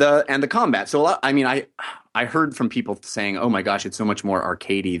 and the combat. So I heard from people saying, "Oh my gosh, it's so much more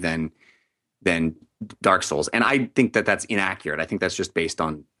arcadey than Dark Souls," and I think that that's inaccurate. I think that's just based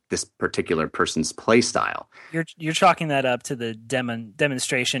on this particular person's play style. You're chalking that up to the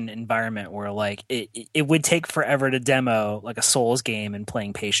demonstration environment where like it would take forever to demo like a Souls game and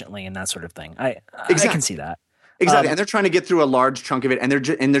playing patiently and that sort of thing. I can see that. Exactly. And they're trying to get through a large chunk of it, and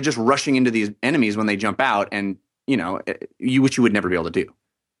they're just rushing into these enemies when they jump out, and which you would never be able to do.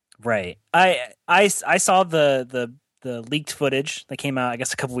 Right. I saw the leaked footage that came out, I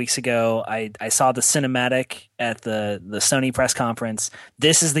guess, a couple weeks ago. I saw the cinematic at the Sony press conference.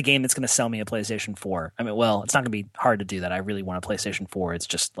 This is the game that's going to sell me a PlayStation 4. I mean, well, it's not going to be hard to do that. I really want a PlayStation 4. It's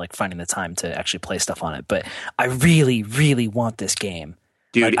just like finding the time to actually play stuff on it. But I really, really want this game.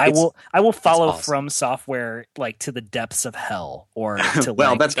 Dude, like, I will follow awesome. From Software like to the depths of hell, or to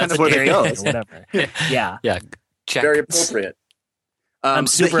well, like, that's kind of where it goes. Or whatever. Yeah. Check. Very appropriate. I'm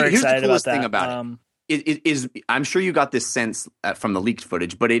super excited about that. Thing about it is, I'm sure you got this sense from the leaked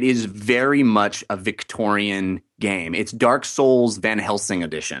footage, but it is very much a Victorian game. It's Dark Souls Van Helsing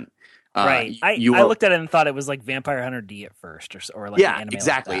edition. Right. I looked at it and thought it was like Vampire Hunter D at first, or like an anime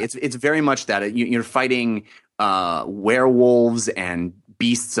exactly. Like that. It's very much that you're fighting werewolves and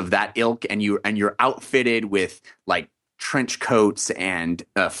beasts of that ilk, and you're outfitted with like trench coats and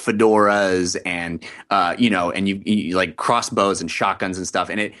fedoras and and you like crossbows and shotguns and stuff,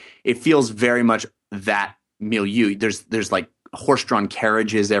 and it feels very much that milieu. There's like horse-drawn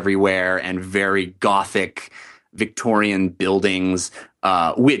carriages everywhere and very gothic Victorian buildings,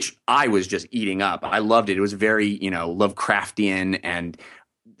 which I was just eating up. I loved it. It was very Lovecraftian, and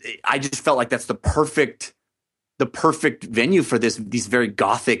I just felt like that's the perfect venue for this very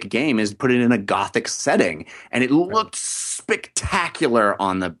gothic game, is put it in a gothic setting, and it looked spectacular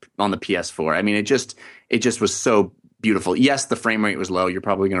on the PS4. I mean, it just was so beautiful. Yes, the frame rate was low. You're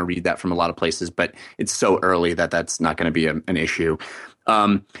probably going to read that from a lot of places, but it's so early that that's not going to be an issue.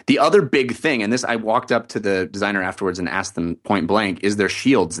 The other big thing, and this, I walked up to the designer afterwards and asked them point blank, is there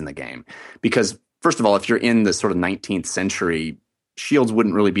shields in the game? Because first of all, if you're in the sort of 19th century, shields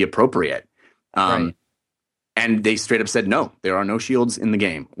wouldn't really be appropriate. Right. And they straight up said, no, there are no shields in the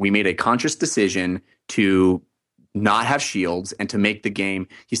game. We made a conscious decision to not have shields and to make the game,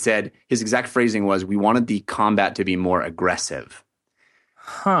 he said, his exact phrasing was, we wanted the combat to be more aggressive.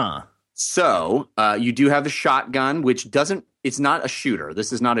 Huh. So you do have the shotgun, which it's not a shooter.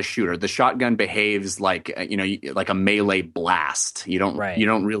 This is not a shooter. The shotgun behaves like, like a melee blast. You're not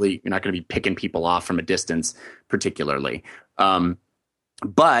going to be picking people off from a distance particularly.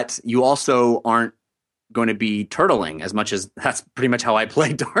 But you also aren't going to be turtling as much, as that's pretty much how I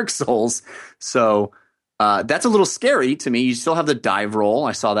play Dark Souls. So that's a little scary to me. You still have the dive roll.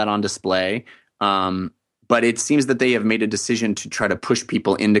 I saw that on display. But it seems that they have made a decision to try to push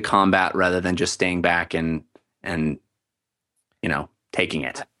people into combat rather than just staying back and taking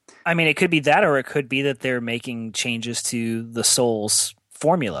it. I mean, it could be that, or it could be that they're making changes to the Souls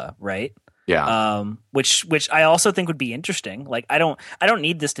formula, right? Yeah. Which I also think would be interesting. Like, I don't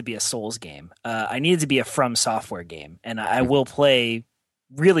need this to be a Souls game. I need it to be a From Software game, and I will play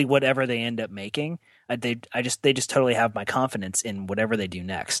really whatever they end up making. They just totally have my confidence in whatever they do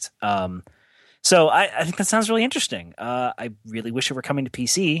next. So I think that sounds really interesting. I really wish it were coming to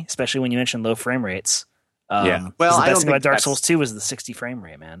PC, especially when you mentioned low frame rates. Yeah. Well, the best thing about Dark Souls 2 was the 60 frame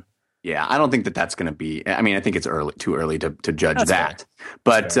rate, man. Yeah, I don't think that's going to be. I mean, I think it's too early to judge That's that. fair.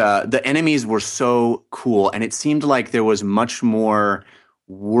 But That's the enemies were so cool, and it seemed like there was much more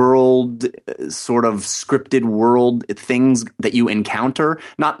world, sort of scripted world things that you encounter.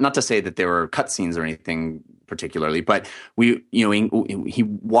 Not to say that there were cutscenes or anything particularly, but he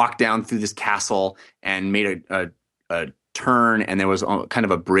walked down through this castle and made a turn, and there was kind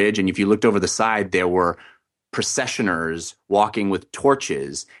of a bridge, and if you looked over the side, there were processioners walking with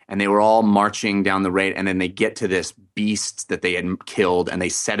torches, and they were all marching down the road, and then they get to this beast that they had killed and they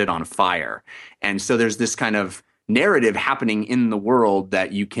set it on fire. And so there's this kind of narrative happening in the world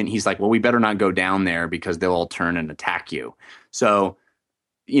that he's like, well, we better not go down there because they'll all turn and attack you. So,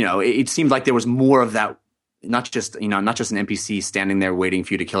 it seemed like there was more of that, not just an NPC standing there waiting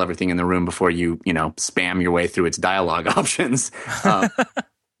for you to kill everything in the room before you spam your way through its dialogue options,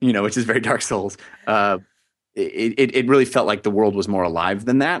 which is very Dark Souls. It really felt like the world was more alive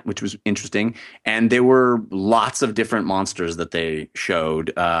than that, which was interesting. And there were lots of different monsters that they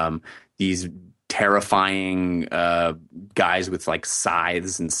showed. These terrifying guys with like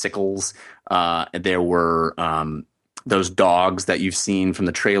scythes and sickles. There were those dogs that you've seen from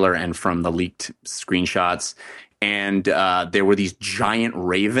the trailer and from the leaked screenshots. And there were these giant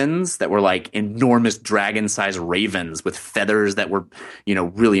ravens that were like enormous dragon-sized ravens with feathers that were,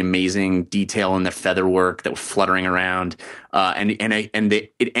 really amazing detail in the feather work that were fluttering around.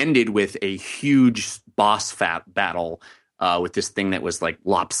 It ended with a huge boss battle with this thing that was like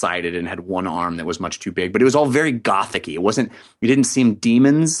lopsided and had one arm that was much too big. But it was all very gothic-y. It didn't seem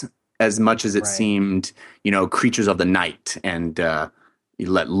demons as much as it seemed, creatures of the night, and you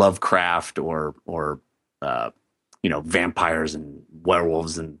let Lovecraft or vampires and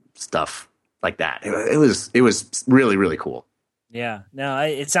werewolves and stuff like that. It was really, really cool. Yeah, no,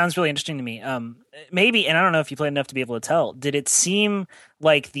 it sounds really interesting to me. Maybe, and I don't know if you played enough to be able to tell. Did it seem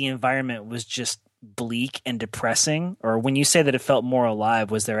like the environment was just bleak and depressing, or when you say that it felt more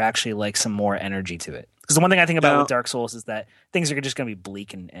alive, was there actually like some more energy to it? Because the one thing I think about with Dark Souls is that things are just going to be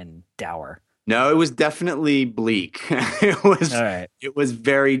bleak and dour. No, it was definitely bleak. It was. All right. It was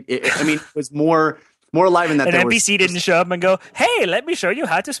very. It was more alive in that. An NPC didn't show up and go, "Hey, let me show you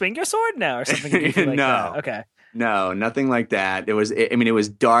how to swing your sword now," or something like no. that. Okay. No, nothing like that. It was. It was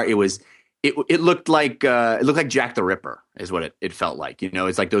dark. It looked like Jack the Ripper is what it felt like.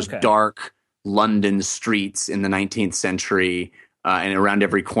 It's like those dark London streets in the 19th century, and around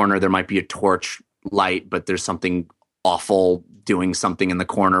every corner there might be a torch light, but there's something awful doing something in the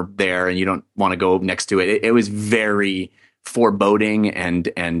corner there, and you don't want to go next to it. It was very foreboding,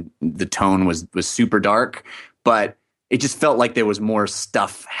 and the tone was super dark, but it just felt like there was more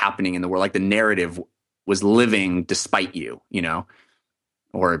stuff happening in the world, like the narrative was living despite you,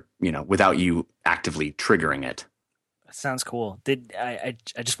 or without you actively triggering it. That sounds cool. I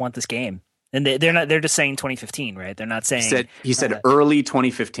just want this game, and they're just saying 2015, right? They're not saying he said early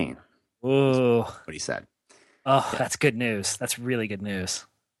 2015. Ooh, what he said. Oh, yeah. That's good news. That's really good news.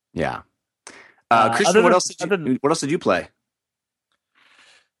 Yeah. Christian, what else did you play?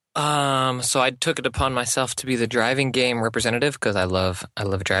 So I took it upon myself to be the driving game representative because I love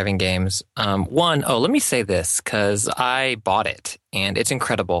driving games. Let me say this because I bought it and it's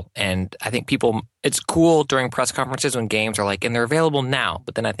incredible. And I think it's cool during press conferences when games are like, and they're available now.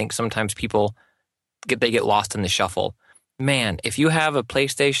 But then I think sometimes people get lost in the shuffle. Man, if you have a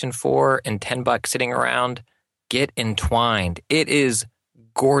PlayStation 4 and $10 sitting around, get Entwined. It is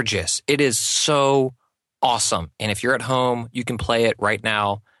gorgeous. It is so awesome. And if you're at home, you can play it right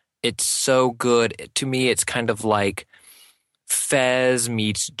now. It's so good. To me, it's kind of like Fez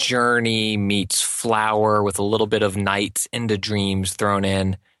meets Journey meets Flower with a little bit of Nights into Dreams thrown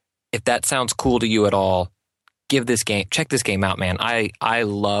in. If that sounds cool to you at all, check this game out, man. I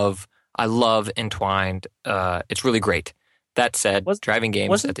love Entwined. It's really great. That said, driving games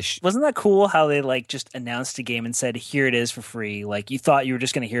wasn't that cool how they like just announced a game and said, here it is for free? Like you thought you were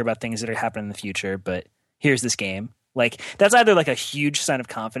just going to hear about things that are happening in the future, but here's this game. Like that's either like a huge sign of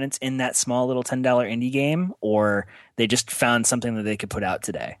confidence in that small little $10 indie game, or they just found something that they could put out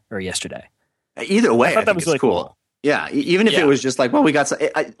today or yesterday. Either way, I thought that was really cool. Yeah, even if it was just like, well, we got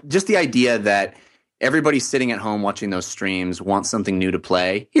just the idea that everybody sitting at home watching those streams wants something new to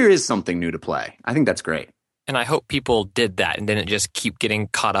play. Here is something new to play. I think that's great. And I hope people did that and didn't just keep getting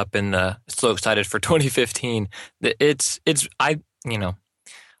caught up in the so excited for 2015.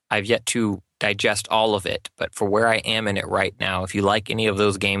 I've yet to digest all of it, but for where I am in it right now, if you like any of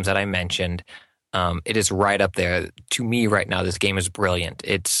those games that I mentioned, it is right up there. To me right now, this game is brilliant.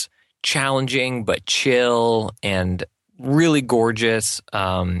 It's challenging but chill and really gorgeous.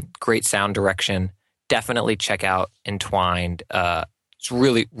 Great sound direction. Definitely check out Entwined. It's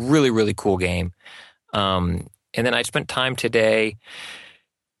really, really, really cool game. And then I spent time today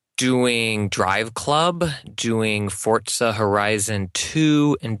doing Drive Club, doing Forza Horizon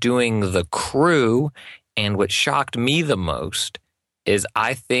 2, and doing The Crew. And what shocked me the most is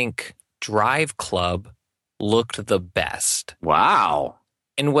I think Drive Club looked the best. Wow.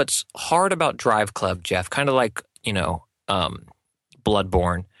 And what's hard about Drive Club, Jeff, kind of like,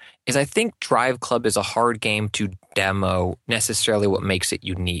 Bloodborne, is I think Drive Club is a hard game to demo necessarily what makes it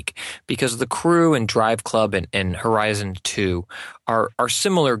unique, because The Crew and Drive Club and Horizon 2 are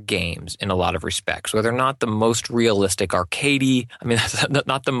similar games in a lot of respects, where they're not the most realistic arcadey,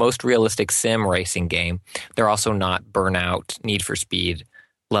 not the most realistic sim racing game. They're also not Burnout, Need for Speed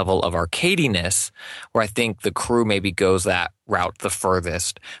level of arcadiness, where I think The Crew maybe goes that route the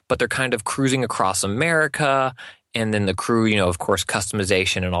furthest, but they're kind of cruising across America. And then The Crew, of course,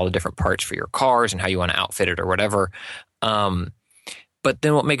 customization and all the different parts for your cars and how you want to outfit it or whatever. But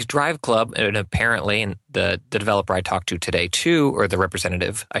then what makes Drive Club, and apparently, and the developer I talked to today too, or the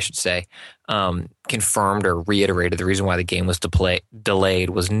representative, I should say, confirmed or reiterated the reason why the game was delayed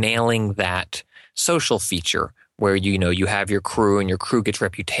was nailing that social feature where, you have your crew and your crew gets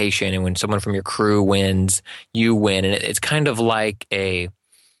reputation. And when someone from your crew wins, you win. And it's kind of like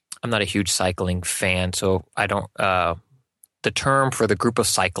I'm not a huge cycling fan, so I don't. The term for the group of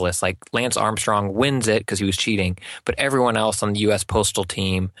cyclists, like Lance Armstrong wins it because he was cheating, but everyone else on the U.S. Postal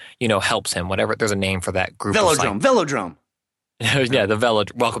team, helps him. Whatever, there's a name for that group. Velodrome. Yeah, the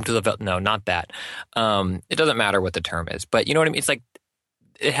velodrome. Welcome to the no, not that. It doesn't matter what the term is, but you know what I mean. It's like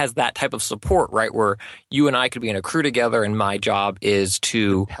it has that type of support, right? Where you and I could be in a crew together, and my job is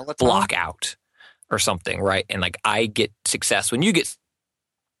to block out or something, right? And like I get success when you get.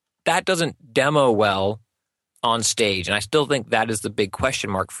 That doesn't demo well on stage. And I still think that is the big question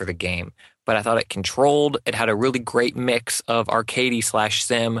mark for the game. But I thought it controlled. It had a really great mix of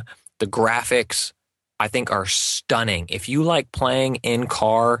arcade/sim. The graphics, I think, are stunning. If you like playing in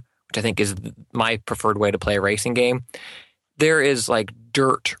car, which I think is my preferred way to play a racing game, there is like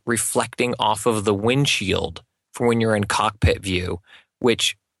dirt reflecting off of the windshield from when you're in cockpit view,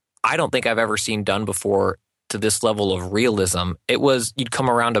 which I don't think I've ever seen done before to this level of realism. It was, you'd come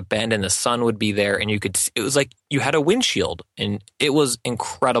around a bend and the sun would be there and it was like you had a windshield, and it was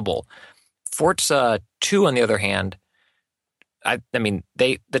incredible. Forza 2, on the other hand, I mean,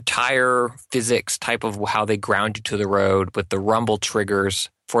 the tire physics type of how they ground you to the road with the rumble triggers,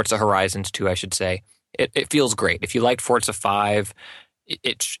 Forza Horizons 2, I should say, it feels great. If you liked Forza 5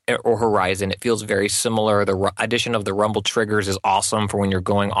 or Horizon, it feels very similar. The addition of the rumble triggers is awesome for when you're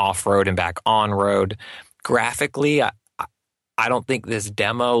going off-road and back on-road. Graphically, I don't think this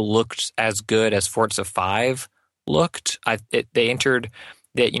demo looked as good as Forza 5 looked. They entered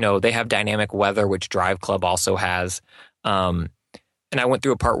that, they have dynamic weather, which Drive Club also has. And I went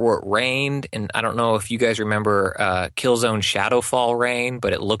through a part where it rained, and I don't know if you guys remember Killzone Shadowfall rain,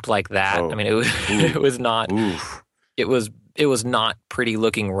 but it looked like that. Oh. I mean, it was not. Oof. It was not pretty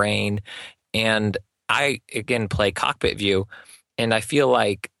looking rain. And I again play cockpit view, and I feel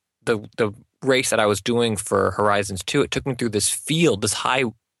like the race that I was doing for Horizons 2, it took me through this field, this high,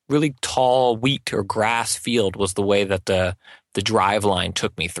 really tall wheat or grass field was the way that the drive line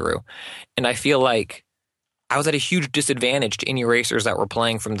took me through. And I feel like I was at a huge disadvantage to any racers that were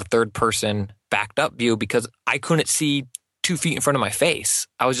playing from the third person backed up view because I couldn't see 2 feet in front of my face.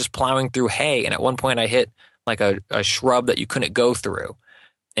 I was just plowing through hay, and at one point I hit like a shrub that you couldn't go through.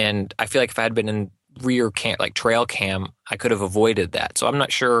 And I feel like if I had been in rear cam, like trail cam, I could have avoided that. So I'm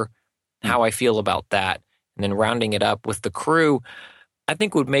not sure how I feel about that. And then rounding it up with the crew, I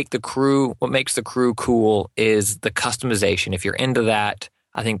think what makes the crew cool is the customization. If you're into that,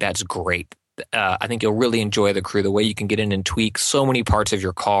 I think that's great. I think you'll really enjoy the crew, the way you can get in and tweak so many parts of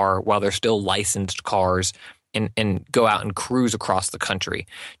your car while they're still licensed cars and go out and cruise across the country.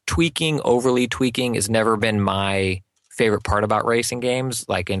 Overly tweaking has never been my favorite part about racing games.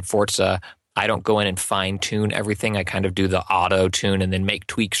 Like in Forza, I don't go in and fine tune everything. I kind of do the auto tune and then make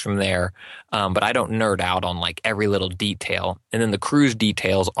tweaks from there. But I don't nerd out on like every little detail. And then the cruise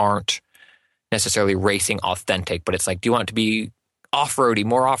details aren't necessarily racing authentic, but it's like, do you want it to be off-roady,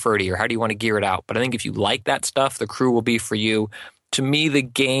 more off-roady, or how do you want to gear it out? But I think if you like that stuff, the crew will be for you. To me, the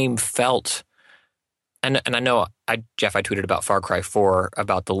game felt, and I know, Jeff, I tweeted about Far Cry 4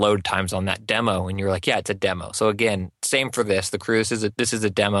 about the load times on that demo, and you're like, yeah, it's a demo. So again, same for this. The crew, this is a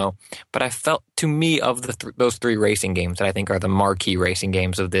demo. But I felt, to me, of those 3 racing games that I think are the marquee racing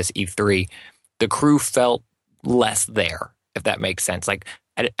games of this E3, the crew felt less there, if that makes sense. Like,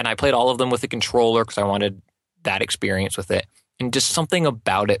 and I played all of them with the controller because I wanted that experience with it. And just something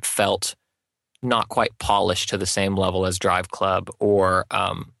about it felt not quite polished to the same level as Drive Club or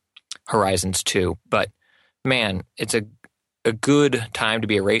Horizons 2. But, man, it's a good time to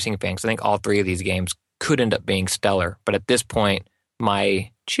be a racing fan because I think all 3 of these games could end up being stellar. But at this point,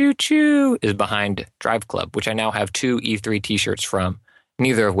 my choo-choo is behind Drive Club, which I now have 2 E3 t-shirts from,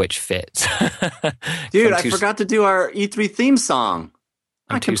 neither of which fits. Dude, I forgot to do our E3 theme song.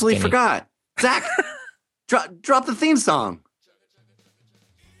 I completely forgot. Zach, drop the theme song.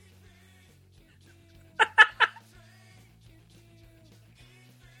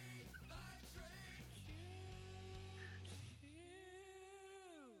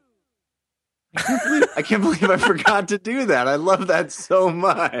 I can't believe I forgot to do that. I love that so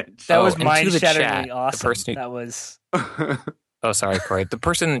much. That was mind-shatteringly awesome. That was... Oh, sorry, Corey. The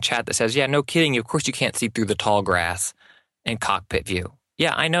person in the chat that says, yeah, no kidding. Of course you can't see through the tall grass and cockpit view.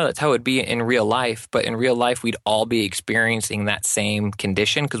 Yeah, I know that's how it would be in real life, but in real life, we'd all be experiencing that same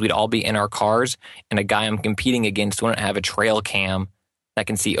condition because we'd all be in our cars, and a guy I'm competing against wouldn't have a trail cam that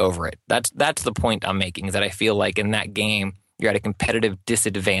can see over it. That's the point I'm making, is that I feel like in that game, you're at a competitive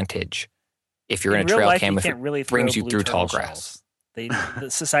disadvantage if you're in a trail life, cam, if it really brings you through tall grass. The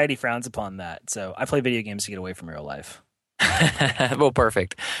society frowns upon that, so I play video games to get away from real life. Well,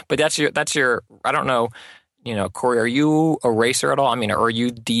 perfect. But that's your. I don't know. Corey, are you a racer at all? I mean, are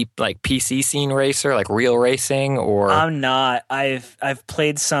you deep like PC scene racer, like real racing, or? I'm not. I've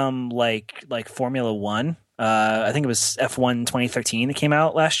played some like Formula One. I think it was F1 2013 that came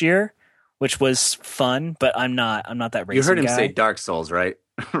out last year, which was fun. But I'm not that racing. You heard him guy. Say Dark Souls, right?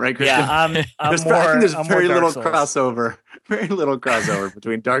 Right, Christian? Yeah, there's very little crossover. Very little crossover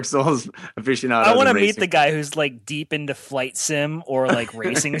between Dark Souls aficionados. I want to meet the guy who's like deep into flight sim or like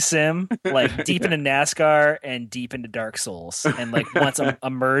racing sim, like deep into NASCAR and deep into Dark Souls, and like wants a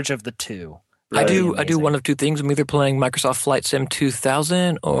merge of the two. I do amazing. one of two things. I'm either playing Microsoft Flight Sim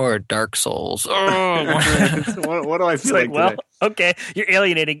 2000 or Dark Souls. Oh. What do I It's feel like, like well, today? okay, you're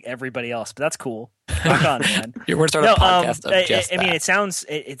alienating everybody else, but that's cool. Rock on, man. You're going to start a podcast of I just mean, that.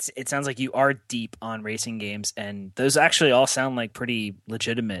 it sounds like you are deep on racing games, and those actually all sound like pretty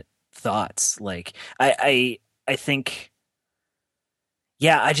legitimate thoughts. Like, I think,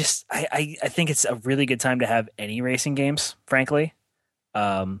 yeah, I think it's a really good time to have any racing games, frankly.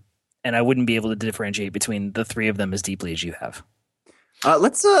 And I wouldn't be able to differentiate between the three of them as deeply as you have.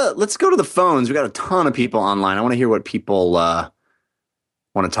 Let's go to the phones. We got a ton of people online. I want to hear what people want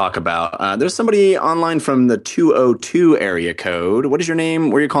to talk about. There's somebody online from the 202 area code. What is your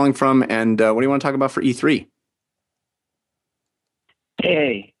name? Where are you calling from? And what do you want to talk about for E3?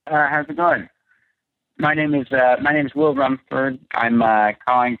 Hey, how's it going? My name is Will Rumford. I'm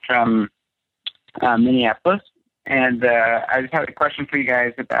calling from Minneapolis, and I just have a question for you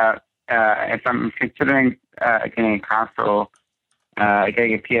guys about if I'm considering getting a console,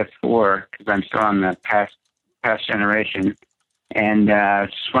 getting a PS4 because I'm still on the past generation, and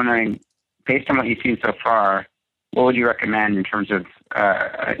just wondering, based on what you've seen so far, what would you recommend in terms of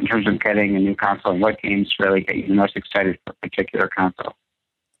getting a new console, and what games really get you the most excited for a particular console?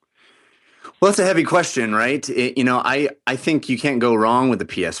 Well, that's a heavy question, right? I think you can't go wrong with the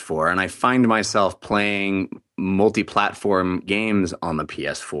PS4, and I find myself playing multi-platform games on the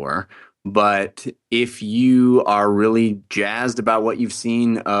PS4. But if you are really jazzed about what you've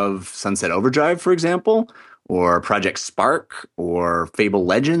seen of Sunset Overdrive, for example, or Project Spark or Fable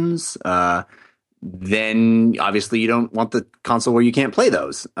Legends, then obviously you don't want the console where you can't play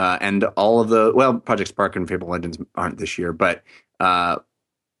those. And all of Project Spark and Fable Legends aren't this year, but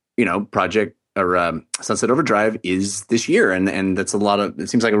Project or Sunset Overdrive is this year, and that's it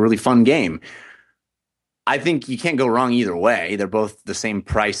seems like a really fun game. I think you can't go wrong either way. They're both the same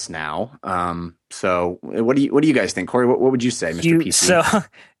price now. So what do you guys think, Corey? What would you say, Mr. PC?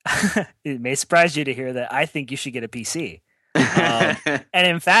 So it may surprise you to hear that I think you should get a PC. And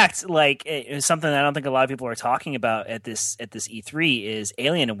in fact, like, it was something that I don't think a lot of people are talking about at this E3 is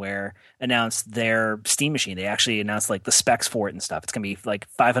Alienware announced their Steam machine. They actually announced like the specs for it and stuff. It's gonna be like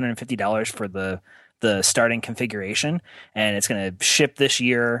 $550 for the starting configuration, and it's gonna ship this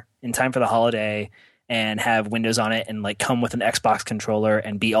year in time for the holiday and have Windows on it and like come with an Xbox controller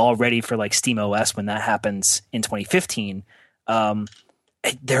and be all ready for like Steam OS when that happens in 2015.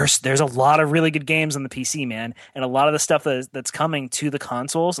 There's a lot of really good games on the PC, man, and a lot of the stuff that's coming to the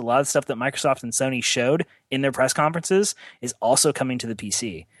consoles, a lot of stuff that Microsoft and Sony showed in their press conferences is also coming to the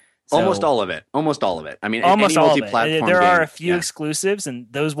PC. So, almost all of it. I mean, almost any all of multi-platform it. There are game, a few exclusives, and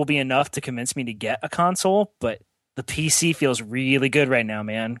those will be enough to convince me to get a console. But the PC feels really good right now,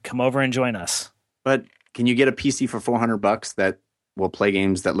 man. Come over and join us. But can you get a PC for $400 that will play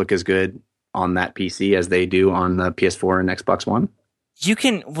games that look as good on that PC as they do on the PS4 and Xbox One? You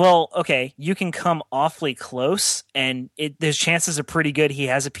can come awfully close, and there's chances are pretty good he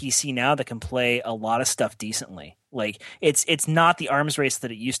has a PC now that can play a lot of stuff decently. Like, it's not the arms race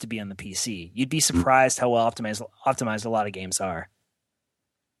that it used to be on the PC. You'd be surprised how well optimized a lot of games are.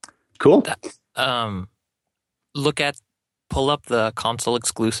 Cool. Pull up the console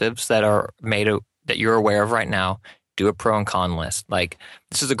exclusives that are that you're aware of right now. Do a pro and con list. Like,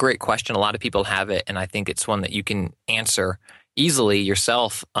 this is a great question. A lot of people have it, and I think it's one that you can answer easily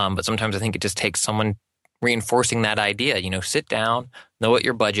yourself, but sometimes I think it just takes someone reinforcing that idea. Sit down, know what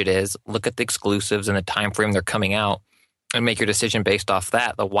your budget is, look at the exclusives and the time frame they're coming out, and make your decision based off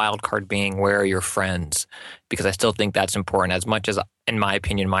that. The wild card being, where are your friends? Because I still think that's important. As much as, in my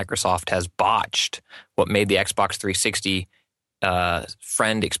opinion, Microsoft has botched what made the Xbox 360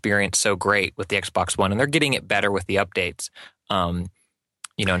 friend experience so great with the Xbox One, and they're getting it better with the updates.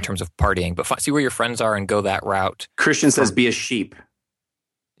 In terms of partying, but see where your friends are and go that route. Christian says, be a sheep.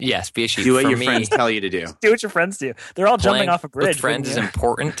 Yes, be a sheep. Do what your friends tell you to do. Do what your friends do. They're all jumping off a bridge. With friends is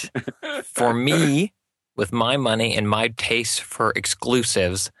important. For me, with my money and my taste for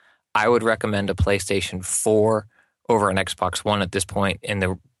exclusives, I would recommend a PlayStation 4 over an Xbox One at this point, and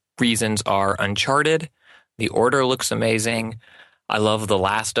the reasons are Uncharted. The Order looks amazing. I love The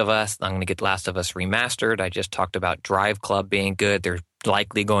Last of Us. I'm going to get Last of Us remastered. I just talked about Drive Club being good. There's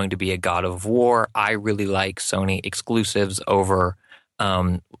likely going to be a God of War. I really like Sony exclusives over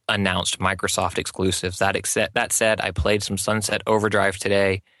announced Microsoft exclusives. That said, I played some Sunset Overdrive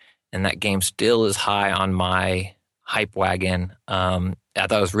today, and that game still is high on my hype wagon. I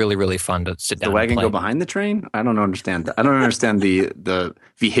thought it was really, really fun to sit down. The wagon and play. go behind the train? I don't understand. I don't understand the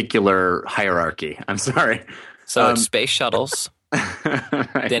vehicular hierarchy. I'm sorry. So it's space shuttles.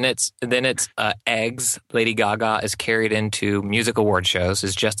 Right. Then it's eggs. Lady Gaga is carried into music award shows.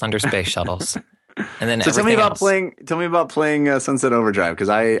 Is just under space shuttles. And then So tell me everything about else. playing. Tell me about playing Sunset Overdrive, because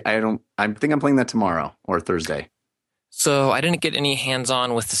I don't. I think I'm playing that tomorrow or Thursday. So I didn't get any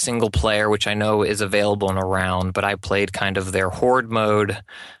hands-on with the single player, which I know is available and around, but I played kind of their horde mode,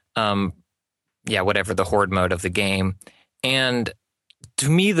 whatever the horde mode of the game. And to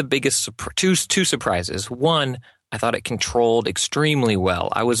me, the biggest two surprises. One, I thought it controlled extremely well.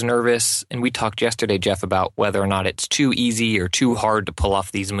 I was nervous, and we talked yesterday, Jeff, about whether or not it's too easy or too hard to pull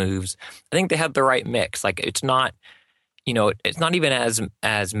off these moves. I think they had the right mix. Like, it's not, it's not even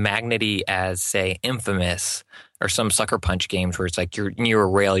as magnety as, say, Infamous or some Sucker Punch games where it's like you're near a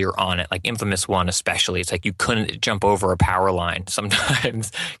rail, you're on it. Like Infamous 1 especially. It's like you couldn't jump over a power line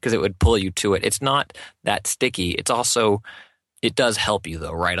sometimes because it would pull you to it. It's not that sticky. It's also, it does help you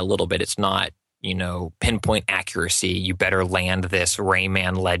though, right? A little bit. It's not, pinpoint accuracy. You better land this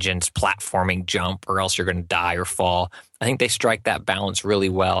Rayman Legends platforming jump or else you're going to die or fall. I think they strike that balance really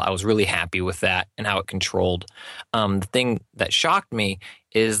well. I was really happy with that and how it controlled. The thing that shocked me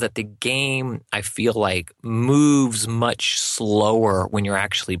is that the game, I feel like, moves much slower when you're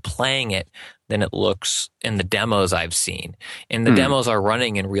actually playing it than it looks in the demos I've seen. And the demos are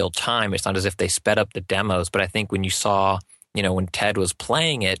running in real time. It's not as if they sped up the demos, but I think when you saw, when Ted was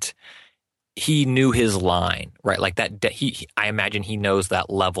playing it, he knew his line, right? Like that, I imagine he knows that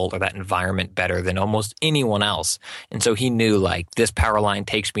level or that environment better than almost anyone else. And so he knew, like, this power line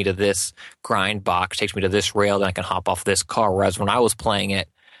takes me to this grind box, takes me to this rail, then I can hop off this car. Whereas when I was playing it,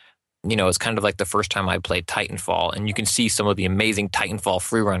 it's kind of like the first time I played Titanfall, and you can see some of the amazing Titanfall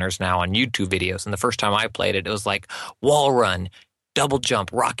freerunners now on YouTube videos. And the first time I played it, it was like wall run, double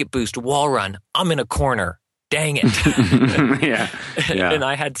jump, rocket boost, wall run. I'm in a corner. Dang it. Yeah. And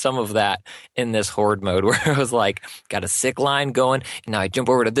I had some of that in this horde mode where I was like, got a sick line going, and now I jump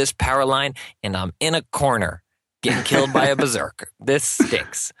over to this power line, and I'm in a corner getting killed by a berserker. This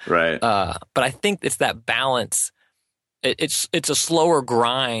stinks. Right. But I think it's that balance. It's a slower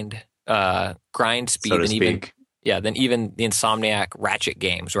grind speed So to than even the Insomniac Ratchet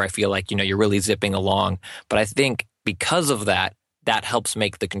games where I feel like, you're really zipping along. But I think because of that helps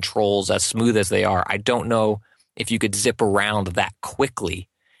make the controls as smooth as they are. I don't know if you could zip around that quickly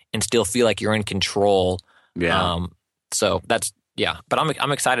and still feel like you're in control. Yeah. So that's, but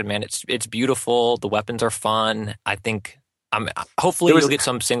I'm excited, man. It's beautiful. The weapons are fun. I think hopefully you'll get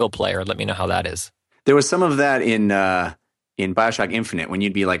some single player. Let me know how that is. There was some of that in BioShock Infinite when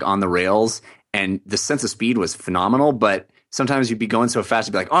you'd be like on the rails, and the sense of speed was phenomenal, but sometimes you'd be going so fast,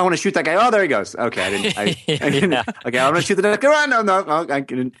 you'd be like, "Oh, I want to shoot that guy. Oh, there he goes. Okay, I didn't. Okay, I want to shoot the next guy. No, I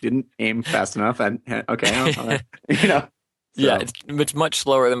didn't aim fast enough. So. Yeah, it's much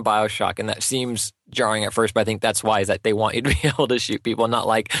slower than BioShock, and that seems jarring at first. But I think that's why is that they want you to be able to shoot people, not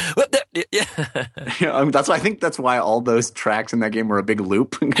like, that's why I think that's why all those tracks in that game were a big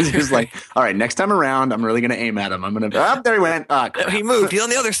loop, because he was like, "All right, next time around, I'm really going to aim at him. I'm going to. There he went. He moved. He's on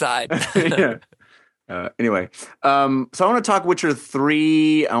the other side." Yeah. Anyway, so I want to talk Witcher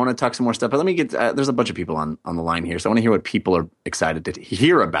 3. I want to talk some more stuff, but let me get, there's a bunch of people on the line here. So I want to hear what people are excited to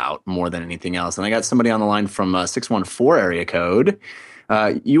hear about more than anything else. And I got somebody on the line from 614 area code.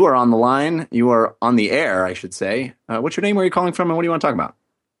 You are on the line. You are on the air, I should say. What's your name? Where are you calling from? And what do you want to talk about?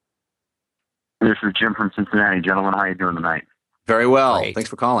 This is Jim from Cincinnati. Gentlemen, how are you doing tonight? Very well. Great. Thanks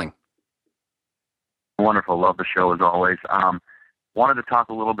for calling. Wonderful. Love the show as always. Wanted to talk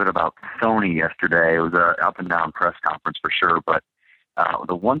a little bit about Sony yesterday. It was an up and down press conference for sure, but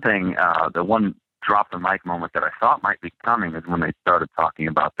the one drop the mic moment that I thought might be coming is when they started talking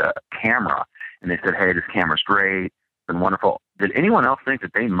about the camera, and they said, "Hey, this camera's great, it's been wonderful." Did anyone else think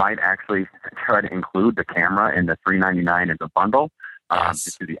that they might actually try to include the camera in the $399 as a bundle? Yes.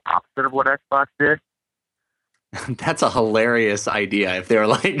 To do the opposite of what Xbox did? That's a hilarious idea. If they're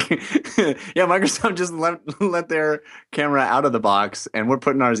like, yeah, Microsoft just let their camera out of the box and we're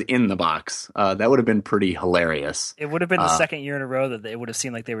putting ours in the box. That would have been pretty hilarious. It would have been the second year in a row that it would have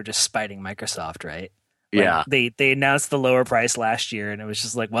seemed like they were just spiting Microsoft, right? Like Yeah. They announced the lower price last year, and it was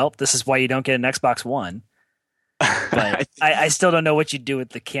just like, well, this is why you don't get an Xbox One. But I still don't know what you'd do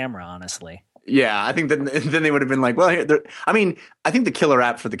with the camera, honestly. Yeah, I think then they would have been like, well, I think the killer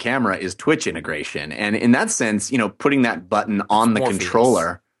app for the camera is Twitch integration. And in that sense, putting that button on the Morpheus.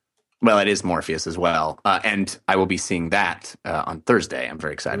 controller, well, it is Morpheus as well. And I will be seeing that on Thursday. I'm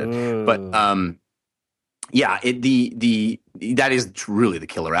very excited. Ooh. But yeah, that is truly the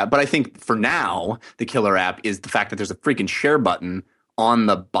killer app. But I think for now, the killer app is the fact that there's a freaking share button on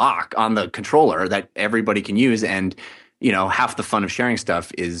the controller that everybody can use. And half the fun of sharing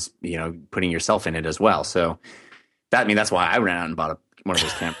stuff is, putting yourself in it as well. So That's why I ran out and bought one of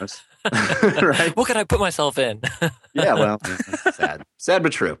those cameras. Right? What could I put myself in? Yeah, well, sad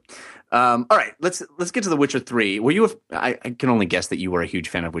but true. All right, let's get to The Witcher 3. Were you? I can only guess that you were a huge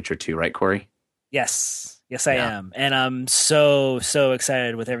fan of Witcher 2, right, Corey? Yes, I am, and I'm so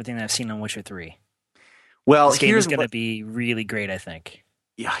excited with everything that I've seen on Witcher 3. Well, this game is going to be really great, I think.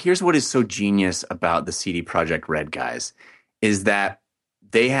 Yeah, here's what is so genius about the CD Projekt Red guys is that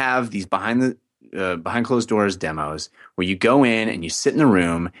they have these behind closed doors demos where you go in and you sit in the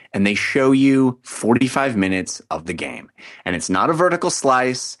room and they show you 45 minutes of the game. And it's not a vertical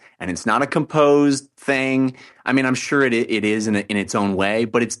slice and it's not a composed thing. I mean, I'm sure it is in its own way,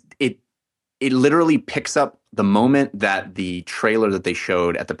 but it literally picks up the moment that the trailer that they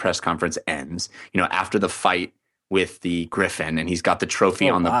showed at the press conference ends, after the fight with the Griffin and he's got the trophy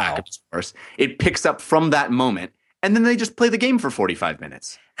on the back of his horse. It picks up from that moment. And then they just play the game for 45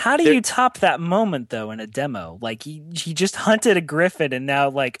 minutes. How do you top that moment, though, in a demo? Like, he just hunted a griffin and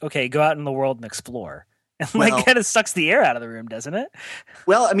now, okay, go out in the world and explore. And, kind of sucks the air out of the room, doesn't it?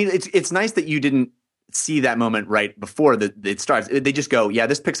 Well, I mean, it's nice that you didn't see that moment right before it starts. They just go, yeah,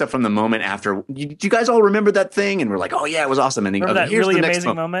 this picks up from the moment after. Do you guys all remember that thing? And we're like, oh, yeah, it was awesome. And then remember that here's really the next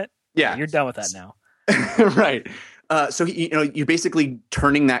amazing moment? Yeah. You're done with that now. Right. So you're basically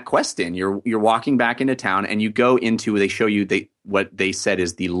turning that quest in. You're walking back into town, and you go into. They show you what they said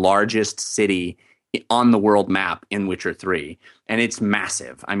is the largest city on the world map in Witcher 3, and it's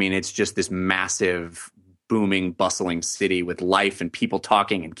massive. I mean, it's just this massive, booming, bustling city with life and people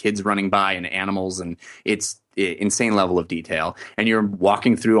talking and kids running by and animals, and it's insane level of detail. And you're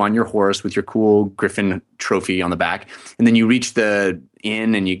walking through on your horse with your cool Griffin trophy on the back, and then you reach the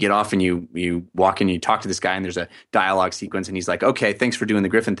inn and you get off and you walk in and you talk to this guy, and there's a dialogue sequence, and he's like, okay, thanks for doing the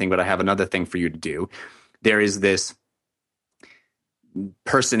Griffin thing, but I have another thing for you to do. There is this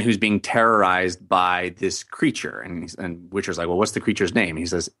person who's being terrorized by this creature, and Witcher's like, well, what's the creature's name? He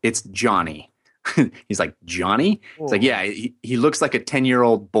says, it's Johnny. He's like, Johnny? Whoa. It's like, yeah, he looks like a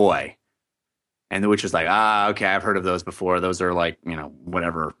 10-year-old boy. And the Witcher's like, okay, I've heard of those before. Those are like,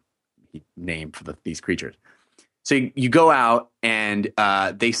 whatever name for these creatures. So you go out, and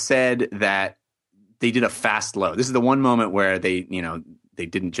they said that they did a fast load. This is the one moment where they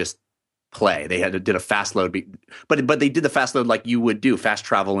didn't just play. They did a fast load, but they did the fast load like you would do fast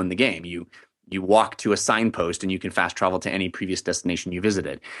travel in the game. You walk to a signpost, and you can fast travel to any previous destination you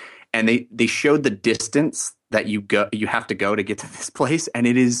visited. And they showed the distance that you have to go to get to this place, and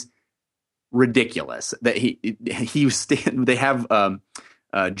it is ridiculous. That they have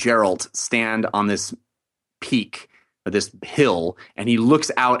Geralt stand on this peak of this hill, and he looks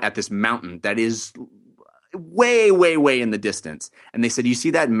out at this mountain that is way, way, way in the distance. And they said, you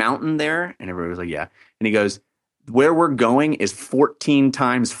see that mountain there? And everybody was like, yeah. And he goes, where we're going is 14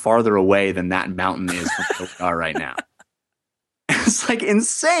 times farther away than that mountain is from where we are right now. It's like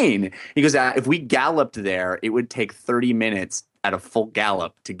insane. He goes, if we galloped there, it would take 30 minutes at a full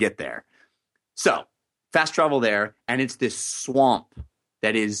gallop to get there. So fast travel there, and it's this swamp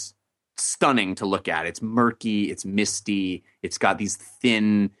that is stunning to look at. It's murky, it's misty, it's got these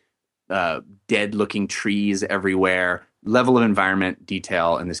thin, dead-looking trees everywhere. Level of environment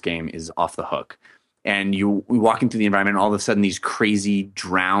detail in this game is off the hook. And you walk into the environment, and all of a sudden these crazy,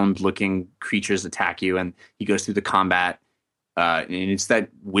 drowned-looking creatures attack you, and he goes through the combat. And it's that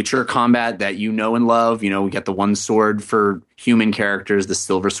Witcher combat that you know and love. We got the one sword for human characters, the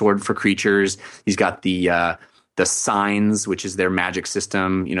silver sword for creatures. He's got the signs, which is their magic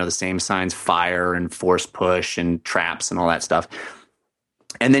system. The same signs, fire and force push and traps and all that stuff.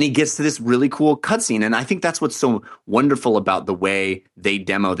 And then he gets to this really cool cutscene. And I think that's what's so wonderful about the way they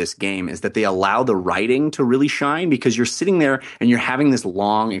demo this game is that they allow the writing to really shine, because you're sitting there and you're having this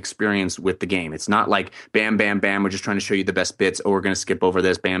long experience with the game. It's not like bam, bam, bam, we're just trying to show you the best bits. Oh, we're going to skip over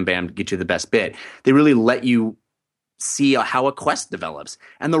this, bam, bam, get you the best bit. They really let you see how a quest develops.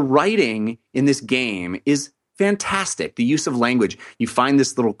 And the writing in this game is fantastic. The use of language. You find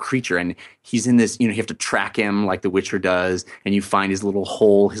this little creature, and he's in this, you have to track him like The Witcher does, and you find his little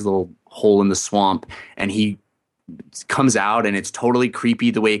hole in the swamp, and he comes out, and it's totally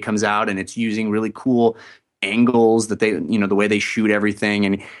creepy the way it comes out, and it's using really cool angles that they, the way they shoot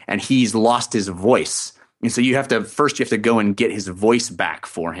everything, and he's lost his voice. And so you have to go and get his voice back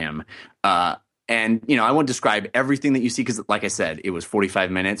for him. And, I won't describe everything that you see, because like I said, it was 45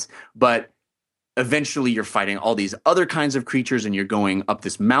 minutes, but eventually you're fighting all these other kinds of creatures, and you're going up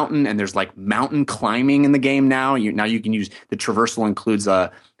this mountain, and there's like mountain climbing in the game now. Now you can use the traversal includes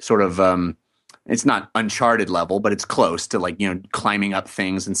a sort of it's not Uncharted level, but it's close to climbing up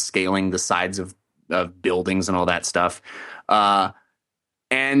things and scaling the sides of buildings and all that stuff.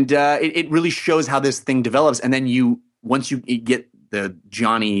 And it really shows how this thing develops. And then you once you get the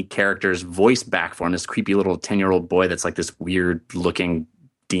Johnny character's voice back for him, this creepy little 10-year-old boy that's like this weird looking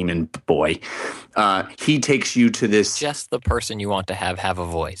demon boy, he takes you to this, just the person you want to have a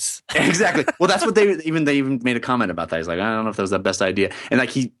voice. Exactly. Well, that's what they even made a comment about that. He's like, I don't know if that was the best idea. And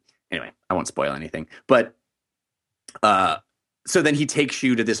like anyway, I won't spoil anything, but so then he takes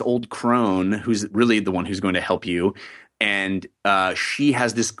you to this old crone who's really the one who's going to help you. And she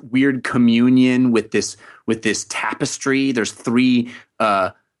has this weird communion with this tapestry. There's three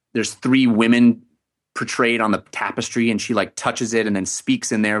women portrayed on the tapestry, and she like touches it and then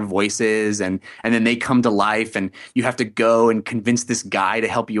speaks in their voices, and then they come to life, and you have to go and convince this guy to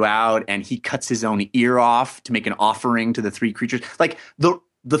help you out, and he cuts his own ear off to make an offering to the three creatures. Like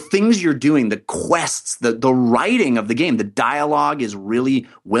the things you're doing, the quests, the writing of the game, the dialogue is really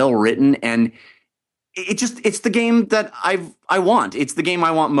well written, and it's the game that I want. It's the game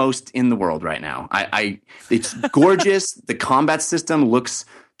I want most in the world right now. It's gorgeous. The combat system looks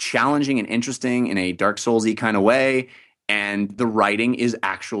challenging and interesting in a Dark Souls-y kind of way, and the writing is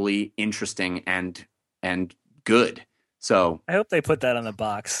actually interesting and good. So I hope they put that on the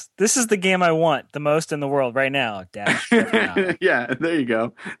box. This is the game I want the most in the world right now. Yeah, there you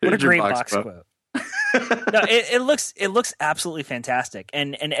go. What a great box quote. No, it looks absolutely fantastic,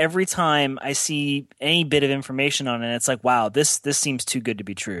 and every time I see any bit of information on it, it's like, wow, this seems too good to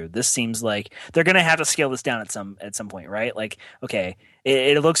be true. This seems like they're gonna have to scale this down at some point, right? Like, okay,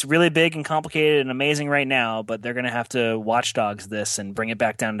 it looks really big and complicated and amazing right now, but they're gonna have to Watch Dogs this and bring it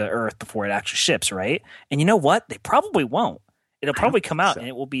back down to earth before it actually ships, right? And you know what? They probably won't. It'll probably come out and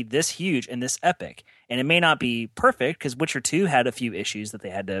it will be this huge and this epic. And it may not be perfect because Witcher 2 had a few issues that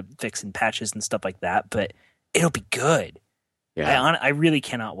they had to fix in patches and stuff like that, but it'll be good. Yeah. I really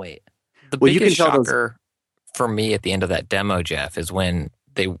cannot wait. The biggest shocker for me at the end of that demo, Jeff, is when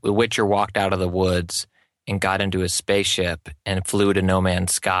the Witcher walked out of the woods and got into a spaceship and flew to No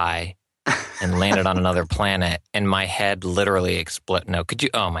Man's Sky and landed on another planet, and my head literally exploded. No, could you?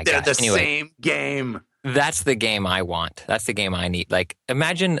 Oh my god! They're the same game. That's the game I want. That's the game I need. Like,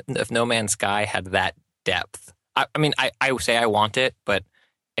 imagine if No Man's Sky had that depth. I mean, I say I want it, but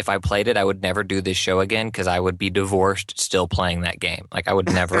if I played it, I would never do this show again because I would be divorced still playing that game. Like, I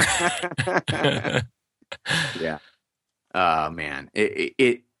would never. Yeah. Oh, man.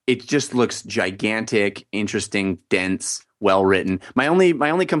 It just looks gigantic, interesting, dense, well written. My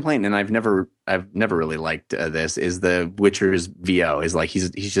only complaint, and I've never really liked this, is the Witcher's VO. Is like he's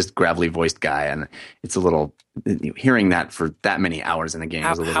just gravelly voiced guy, and it's a little, hearing that for that many hours in a game.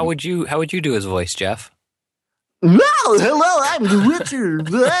 How would you do his voice, Jeff? No, hello, I'm the Witcher.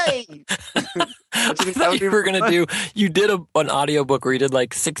 Hey. I thought you were going to do, you did an audiobook where you did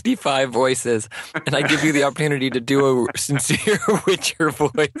like 65 voices, and I give you the opportunity to do a sincere Witcher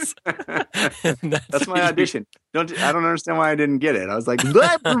voice. That's my audition. I don't understand why I didn't get it. I was like, I'm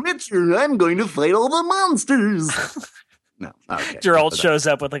the Witcher, I'm going to fight all the monsters. No, okay. Geralt shows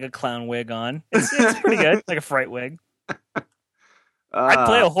up with like a clown wig on. It's pretty good, like a fright wig. I'd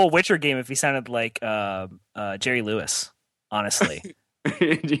play a whole Witcher game if he sounded like Jerry Lewis, honestly.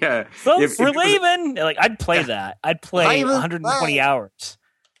 Yeah. We're leaving. Like, I'd play that. I'd play 120 hours.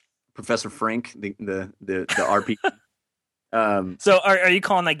 Professor Frank, the RP. So are you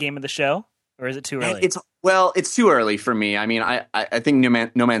calling that game of the show, or is it too early? It's too early for me. I mean, I think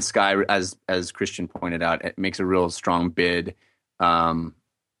No Man's Sky, as Christian pointed out, it makes a real strong bid. I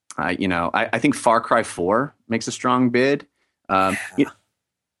think Far Cry 4 makes a strong bid.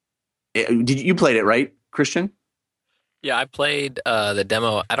 You played it, right, Christian? Yeah, I played the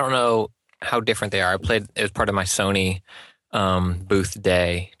demo. I don't know how different they are. It was part of my Sony booth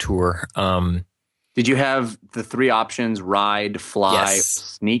day tour. Did you have the three options: ride, fly,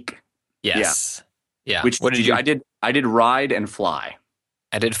 sneak? Yes. Yeah. What did you? I did ride and fly.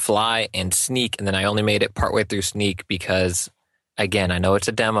 I did fly and sneak, and then I only made it partway through sneak because, again, I know it's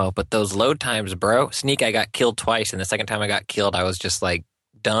a demo, but those load times, bro. Sneak, I got killed twice, and the second time I got killed, I was just like,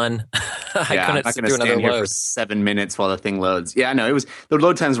 done. I couldn't sit through another load for 7 minutes while the thing loads. Yeah, no, the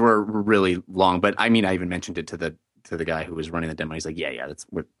load times were really long. But I mean, I even mentioned it to the guy who was running the demo. He's like, yeah,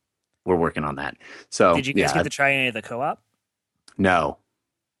 we're working on that. So did you guys get to try any of the co-op? No.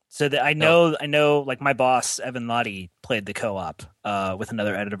 So I know, like my boss Evan Lottie played the co-op with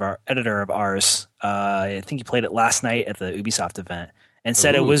another editor of ours. I think he played it last night at the Ubisoft event. And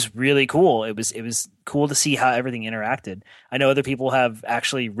said it was really cool. It was cool to see how everything interacted. I know other people have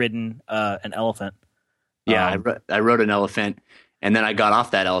actually ridden an elephant. Yeah, I rode an elephant, and then I got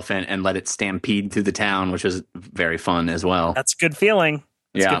off that elephant and let it stampede through the town, which was very fun as well. That's a good feeling.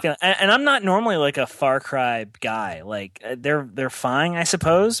 It's a good feeling. And I'm not normally like a Far Cry guy. Like they're fine, I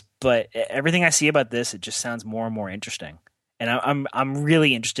suppose, but everything I see about this, it just sounds more and more interesting. And I'm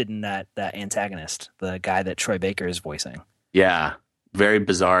really interested in that antagonist, the guy that Troy Baker is voicing. Yeah, very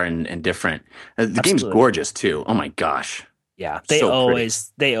bizarre and different. The game's gorgeous too. Oh my gosh. Yeah, they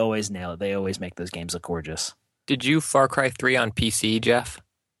always nail it. They always make those games look gorgeous. Did you Far Cry 3 on PC, Jeff?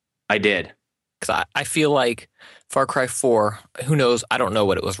 I did. Because I feel like Far Cry 4, who knows? I don't know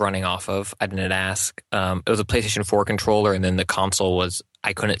what it was running off of. I didn't ask. It was a PlayStation 4 controller, and then the console was,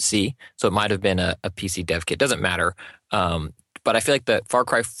 I couldn't see. So it might have been a PC dev kit. Doesn't matter. But I feel like the Far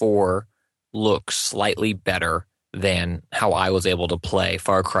Cry 4 looks slightly better than how I was able to play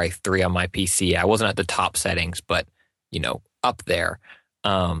Far Cry 3 on my PC. I wasn't at the top settings, but, up there.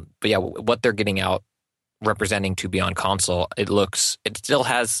 But yeah, what they're getting out representing to be on console, it still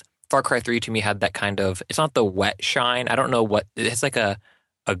has... Far Cry 3 to me had that kind of, it's not the wet shine. I don't know what, it's like a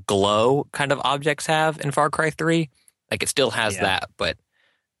glow kind of objects have in Far Cry 3. Like it still has that, but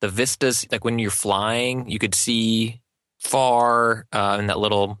the vistas, like when you're flying, you could see far in that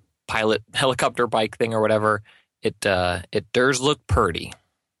little pilot helicopter bike thing or whatever. It does look pretty.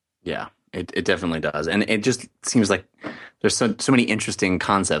 Yeah, it definitely does. And it just seems like there's so many interesting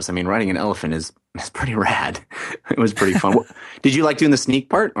concepts. I mean, riding an elephant is pretty rad. It was pretty fun. Did you like doing the sneak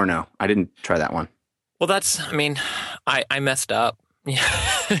part or no? I didn't try that one. Well, I messed up.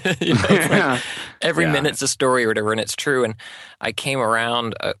 Every minute's a story or whatever, and it's true. And I came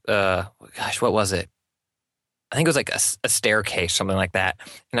around, what was it? I think it was like a staircase, something like that.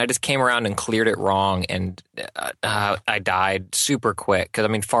 And I just came around and cleared it wrong, and I died super quick. Because, I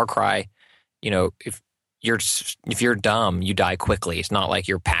mean, Far Cry, if you're dumb, you die quickly. It's not like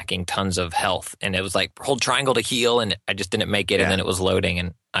you're packing tons of health. And it was like, hold triangle to heal, and I just didn't make it, and then it was loading,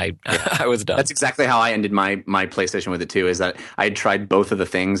 and I was done. That's exactly how I ended my PlayStation with it too, is that I had tried both of the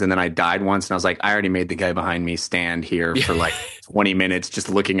things, and then I died once, and I was like, I already made the guy behind me stand here for like 20 minutes just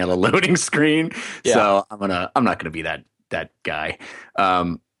looking at a loading screen. Yeah. So I'm not gonna be that guy.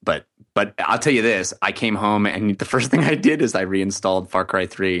 But I'll tell you this, I came home and the first thing I did is I reinstalled Far Cry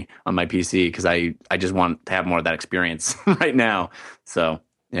 3 on my PC because I just want to have more of that experience right now. So,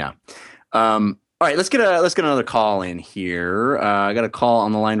 yeah. All right, let's get another call in here. I got a call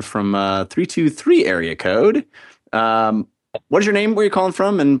on the line from 323 area code. What is your name? Where are you calling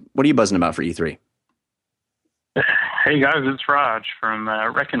from? And what are you buzzing about for E3? Hey guys, it's Raj from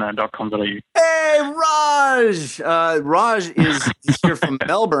Reckoner.com.au. Hey Raj! Raj is here from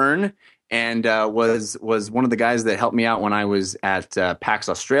Melbourne and was one of the guys that helped me out when I was at PAX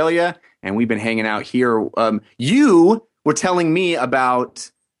Australia, and we've been hanging out here. You were telling me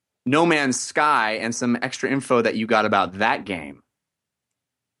about No Man's Sky and some extra info that you got about that game.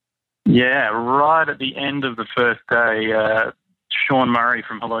 Yeah, right at the end of the first day, Sean Murray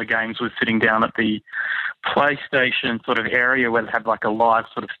from Hello Games was sitting down at the PlayStation sort of area where they had like a live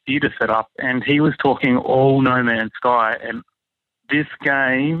sort of theater set up, and he was talking all No Man's Sky, and this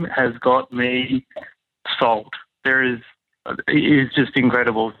game has got me sold. It is just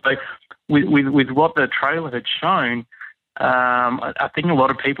incredible. So with what the trailer had shown, I think a lot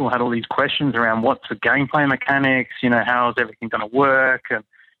of people had all these questions around what's the gameplay mechanics, how is everything going to work, and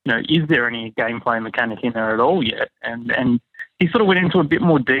is there any gameplay mechanic in there at all yet? And he sort of went into a bit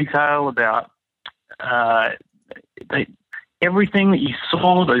more detail about everything that you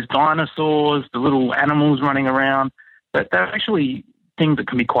saw, those dinosaurs, the little animals running around, that they're actually things that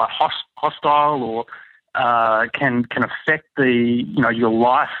can be quite hostile or can affect your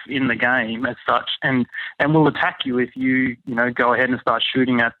life in the game as such, and will attack you if you go ahead and start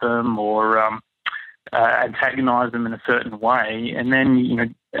shooting at them or antagonize them in a certain way. And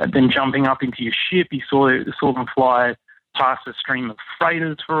then then jumping up into your ship, you saw them fly past a stream of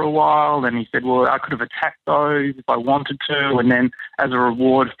freighters for a while, and he said, well, I could have attacked those if I wanted to, and then as a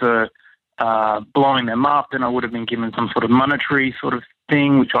reward for blowing them up, then I would have been given some sort of monetary sort of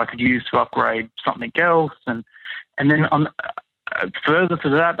thing which I could use to upgrade something else. And then on further to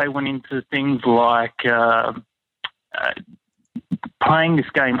that, they went into things like playing this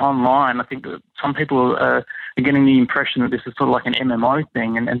game online. I think that some people are getting the impression that this is sort of like an MMO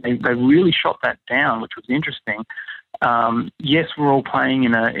thing, and they really shot that down, which was interesting. Yes, we're all playing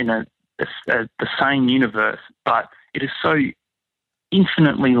in the same universe, but it is so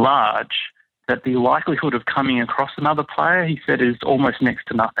infinitely large that the likelihood of coming across another player, he said, is almost next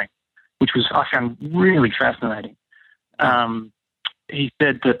to nothing, which I found really fascinating. He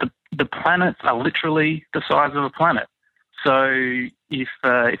said that the planets are literally the size of a planet. So if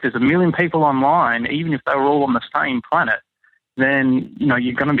there's 1 million people online, even if they were all on the same planet, then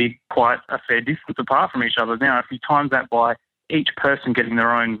you're going to be quite a fair distance apart from each other. Now, if you times that by each person getting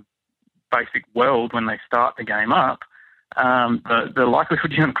their own basic world when they start the game up, the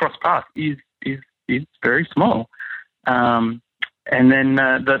likelihood you're going to cross paths is very small. And then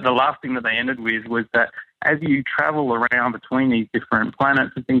the last thing that they ended with was that as you travel around between these different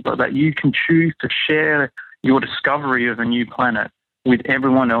planets and things like that, you can choose to share your discovery of a new planet with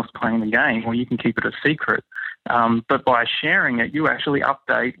everyone else playing the game, or you can keep it a secret. But by sharing it, you actually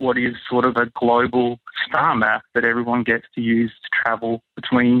update what is sort of a global star map that everyone gets to use to travel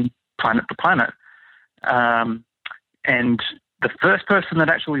between planet to planet. And the first person that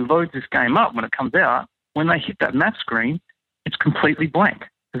actually loads this game up when it comes out, when they hit that map screen, it's completely blank.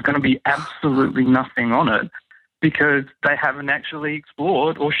 There's going to be absolutely nothing on it because they haven't actually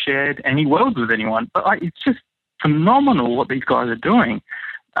explored or shared any worlds with anyone. But it's just phenomenal what these guys are doing.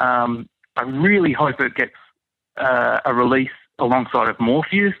 I really hope it gets a release alongside of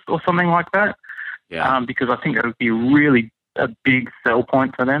Morpheus or something like that, because I think that would be really a big sell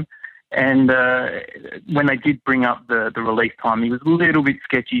point for them. And when they did bring up the release time, it was a little bit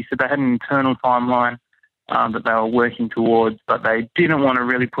sketchy. So they had an internal timeline that they were working towards, but they didn't want to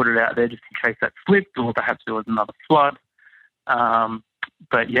really put it out there just in case that slipped or perhaps there was another flood.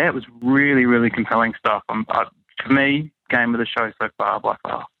 But yeah, it was really, really compelling stuff. For me, game of the show so far by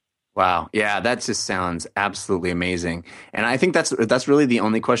far. Wow. Yeah, that just sounds absolutely amazing. And I think that's really the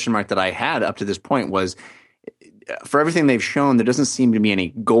only question mark that I had up to this point was, for everything they've shown, there doesn't seem to be any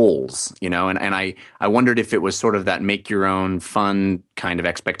goals, and I wondered if it was sort of that make your own fun kind of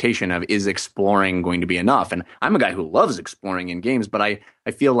expectation of, is exploring going to be enough? And I'm a guy who loves exploring in games, but I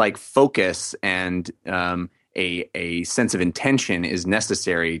feel like focus and a sense of intention is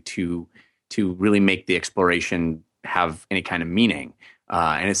necessary to really make the exploration have any kind of meaning.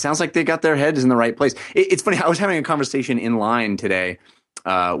 And it sounds like they got their heads in the right place. It's funny. I was having a conversation in line today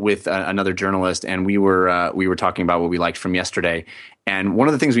with another journalist, and we were talking about what we liked from yesterday. And one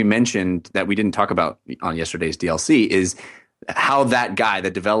of the things we mentioned that we didn't talk about on yesterday's DLC is how that guy,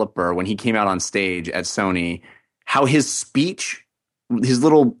 the developer, when he came out on stage at Sony, how his speech, his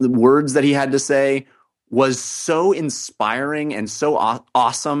little words that he had to say was so inspiring and so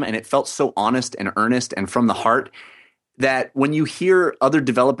awesome, and it felt so honest and earnest and from the heart, that when you hear other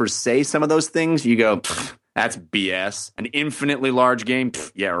developers say some of those things, you go, that's BS. An infinitely large game?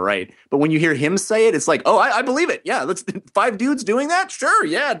 Yeah, right. But when you hear him say it, it's like, oh, I believe it. Yeah, let's 5 dudes doing that? Sure,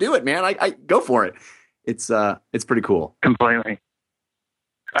 yeah, do it, man. I go for it. It's pretty cool. Completely.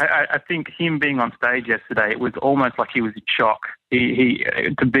 I think him being on stage yesterday, it was almost like he was in shock. He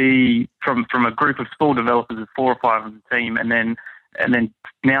to be from a group of small developers of 4 or 5 of the team, and then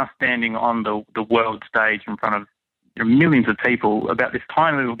now standing on the world stage in front of millions of people about this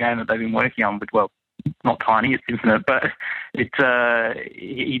tiny little game that they've been working on with, well, not tiny, it's infinite, but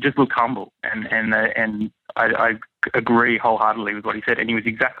he just looked humble, and I agree wholeheartedly with what he said, and he was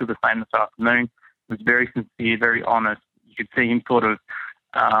exactly the same this afternoon. He was very sincere, very honest. You could see him sort of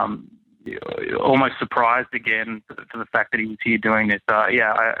almost surprised again for the fact that he was here doing this.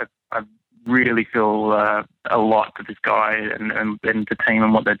 I really feel a lot for this guy and the team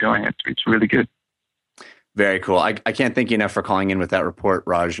and what they're doing. It's really good. Very cool. I can't thank you enough for calling in with that report,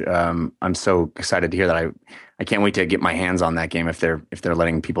 Raj. I'm so excited to hear that. I can't wait to get my hands on that game if they're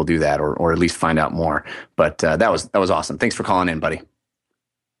letting people do that, or at least find out more. But that was awesome. Thanks for calling in, buddy.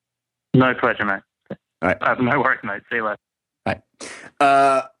 No pleasure, mate. All right. No worries, mate. See you later. All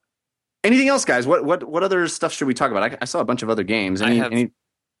right. Anything else, guys? What other stuff should we talk about? I saw a bunch of other games. I have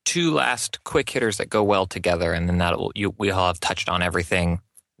 2 last quick hitters that go well together, and then we'll have touched on everything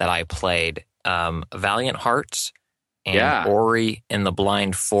that I played. Valiant Hearts and Ori and the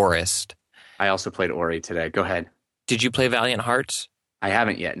Blind Forest. I also played Ori today. Go ahead. Did you play Valiant Hearts? I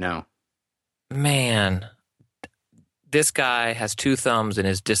haven't yet, no. Man, this guy has 2 thumbs and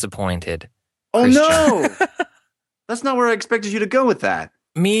is disappointed. Oh, no! That's not where I expected you to go with that.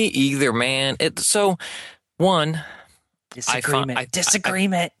 Me either, man. One...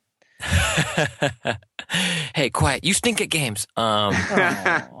 Disagreement. Hey, quiet. You stink at games. One,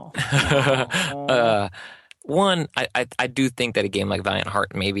 I do think that a game like Valiant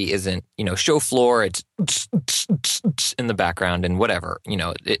Heart maybe isn't, show floor. It's in the background and whatever.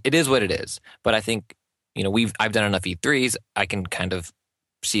 It is what it is. But I think, I've done enough E3s. I can kind of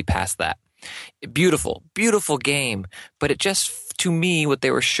see past that. Beautiful, beautiful game. But it just, to me, what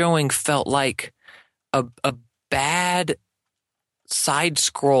they were showing felt like a bad side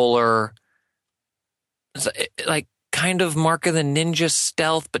scroller, like kind of Mark of the Ninja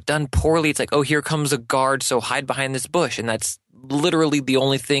stealth, but done poorly. It's like, oh, here comes a guard, so hide behind this bush, and that's literally the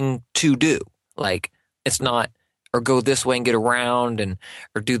only thing to do. Like, it's not or go this way and get around and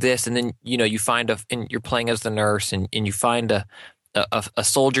or do this, and then you find and you're playing as the nurse, and you find a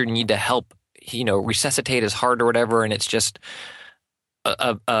soldier you need to help resuscitate his heart or whatever, and it's just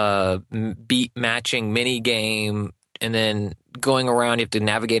a beat matching mini game, and then going around you have to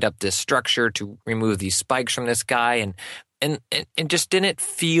navigate up this structure to remove these spikes from this guy, and just didn't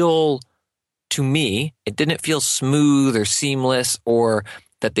feel, to me, it didn't feel smooth or seamless, or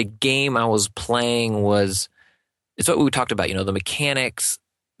that the game I was playing it's what we talked about, the mechanics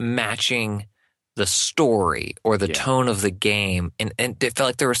matching the story or the tone of the game. And it felt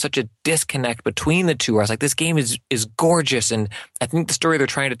like there was such a disconnect between the two, where I was like, this game is gorgeous, and I think the story they're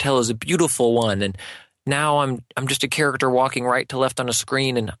trying to tell is a beautiful one. And now I'm just a character walking right to left on a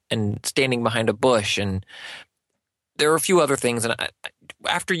screen and standing behind a bush. And there are a few other things. And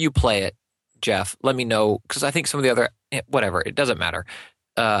after you play it, Jeff, let me know, because I think some of the other, whatever, it doesn't matter.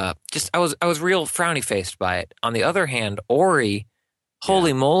 I was real frowny faced by it. On the other hand, Ori,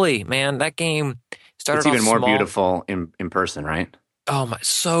 holy moly, man, that game started off It's even more small. beautiful in person, right? Oh my,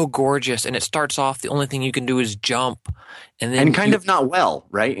 so gorgeous. And it starts off, the only thing you can do is jump. And kind of not well,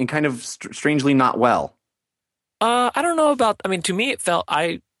 right? And kind of strangely not well. I don't know about, to me it felt,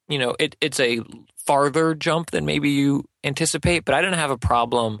 it's a farther jump than maybe you anticipate, but I didn't have a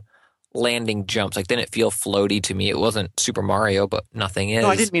problem landing jumps. Like, didn't feel floaty to me. It wasn't Super Mario, but nothing is. No,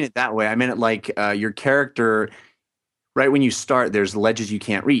 I didn't mean it that way. I meant it like your character, right when you start, there's ledges you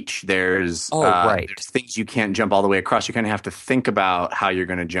can't reach. There's there's things you can't jump all the way across. You kind of have to think about how you're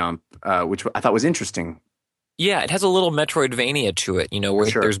going to jump, which I thought was interesting. Yeah, it has a little Metroidvania to it, where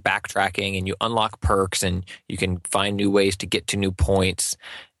Sure. there's backtracking and you unlock perks and you can find new ways to get to new points.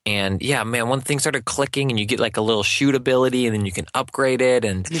 And yeah, man, one thing started clicking and you get like a little shoot ability and then you can upgrade it.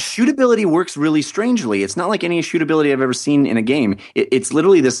 And the shoot ability works really strangely. It's not like any shoot ability I've ever seen in a game. It's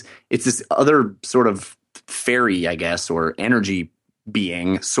literally this other sort of fairy, I guess, or energy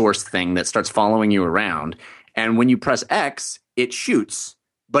being source thing that starts following you around. And when you press X, it shoots,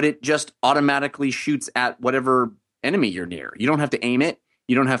 but it just automatically shoots at whatever enemy you're near. You don't have to aim it.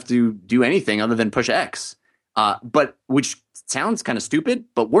 You don't have to do anything other than push X. But which sounds kind of stupid,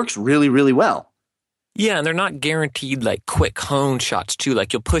 but works really, really well. yeah, and they're not guaranteed like quick hone shots too.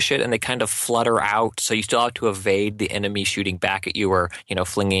 Like you'll push it and they kind of flutter out, so you still have to evade the enemy shooting back at you, or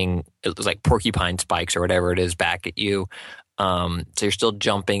flinging it was like porcupine spikes or whatever it is back at you. So you're still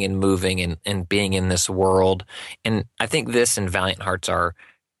jumping and moving and being in this world. And I think this and Valiant Hearts are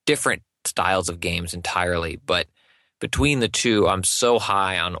different styles of games entirely, but between the two, I'm so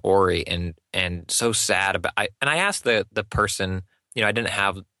high on Ori and so sad about. I asked the person, I didn't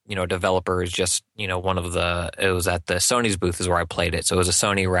have a developer, is just one of the. It was at the Sony's booth is where I played it, so it was a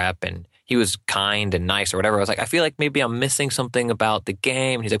Sony rep, and he was kind and nice or whatever. I was like, I feel like maybe I'm missing something about the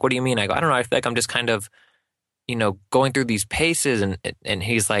game. And he's like, what do you mean? I go, I don't know. I feel like I'm just kind of going through these paces, and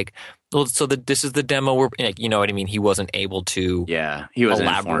he's like, well, so this is the demo. We're you know what I mean. He wasn't able to He wasn't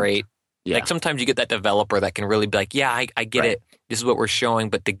elaborate. informed. Yeah. Like sometimes you get that developer that can really be like, yeah, I get it. This is what we're showing,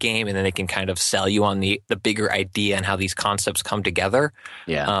 but the game, and then they can kind of sell you on the bigger idea and how these concepts come together.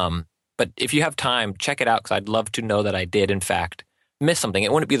 Yeah. But if you have time, check it out, because I'd love to know that I did, in fact, miss something.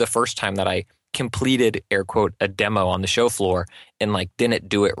 It wouldn't be the first time that I completed, air quote, a demo on the show floor and like didn't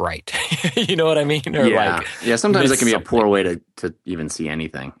do it right. You know what I mean? Or sometimes it can be a something. poor way to even see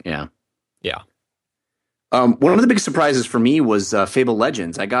anything. Yeah. Yeah. One of the big surprises for me was Fable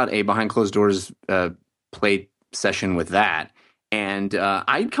Legends. I got a behind closed doors play session with that, and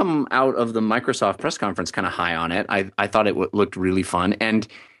I'd come out of the Microsoft press conference kind of high on it. I thought it looked really fun, and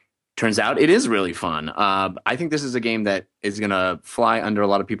turns out it is really fun. I think this is a game that is going to fly under a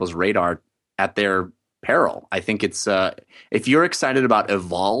lot of people's radar at their peril. I think it's if you're excited about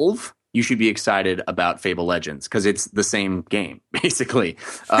Evolve, you should be excited about Fable Legends, because it's the same game basically.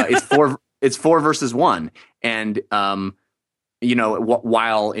 It's 4 versus 1, and while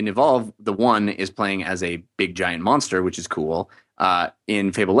in Evolve, the 1 is playing as a big giant monster, which is cool.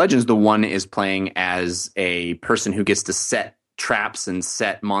 In Fable Legends, the 1 is playing as a person who gets to set traps and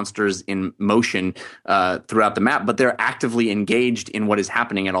set monsters in motion throughout the map, but they're actively engaged in what is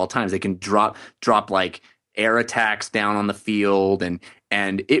happening at all times. They can drop like air attacks down on the field, and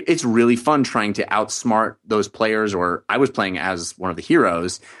it's really fun trying to outsmart those players. Or I was playing as one of the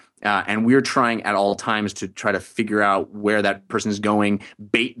heroes. And we're trying at all times to try to figure out where that person is going,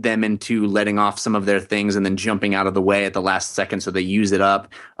 bait them into letting off some of their things, and then jumping out of the way at the last second so they use it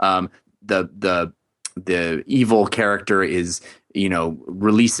up. The evil character is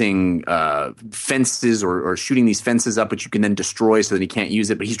releasing fences or shooting these fences up, which you can then destroy so that he can't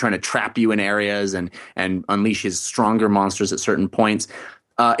use it. But he's trying to trap you in areas and unleash his stronger monsters at certain points.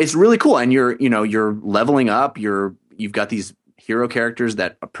 It's really cool, and you're leveling up. You've got these hero characters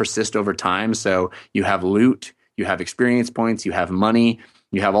that persist over time. So you have loot, you have experience points, you have money,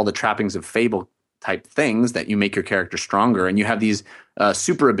 you have all the trappings of Fable type things that you make your character stronger, and you have these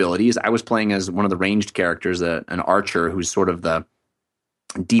super abilities. I was playing as one of the ranged characters, an archer who's sort of the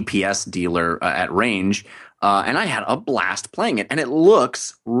DPS dealer at range. And I had a blast playing it, and it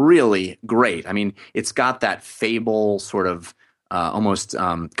looks really great. I mean, it's got that Fable sort of almost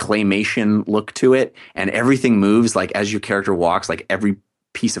claymation look to it, and everything moves like as your character walks, like every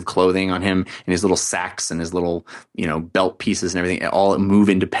piece of clothing on him and his little sacks and his little belt pieces and everything all move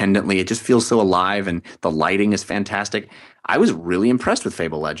independently. It just feels so alive, and the lighting is fantastic. I was really impressed with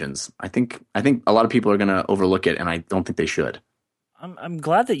Fable Legends. I think a lot of people are going to overlook it, and I don't think they should. I'm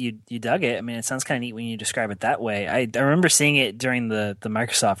glad that you dug it. I mean, it sounds kind of neat when you describe it that way. I remember seeing it during the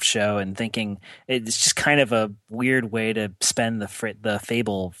Microsoft show and thinking it's just kind of a weird way to spend the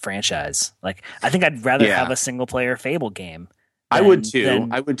Fable franchise. Like, I think I'd rather have a single player Fable game. I would too.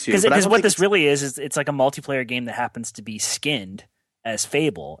 Because what this really is it's like a multiplayer game that happens to be skinned as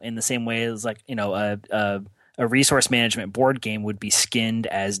Fable in the same way as, like, a resource management board game would be skinned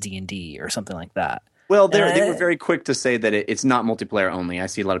as D&D or something like that. Well, they were very quick to say that it's not multiplayer only. I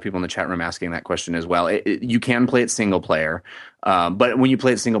see a lot of people in the chat room asking that question as well. You can play it single player, but when you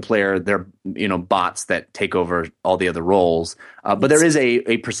play it single player, there are bots that take over all the other roles. But there is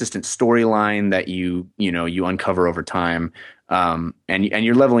a persistent storyline that you uncover over time, and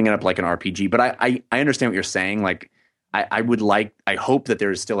you're leveling it up like an RPG. But I understand what you're saying. Like, I hope that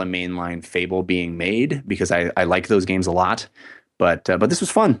there is still a mainline Fable being made, because I like those games a lot. But this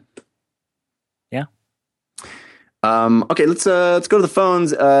was fun. Yeah. Okay, let's go to the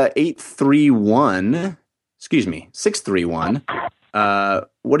phones. 631.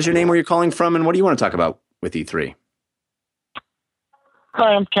 What is your name, where you're calling from, and what do you want to talk about with E3?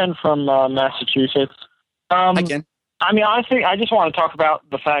 Hi, I'm Ken from Massachusetts. Hi, Ken. I mean, honestly, I just want to talk about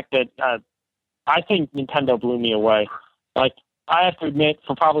the fact that I think Nintendo blew me away. Like, I have to admit,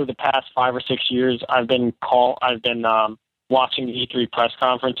 for probably the past 5 or 6 years, I've been watching the E3 press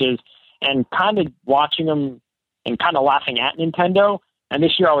conferences and kind of watching them and kind of laughing at Nintendo. And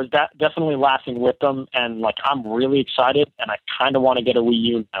this year I was definitely laughing with them. And, like, I'm really excited, and I kind of want to get a Wii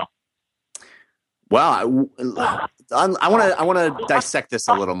U now. Wow. I want to dissect this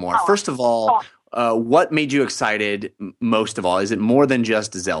a little more. First of all, what made you excited most of all? Is it more than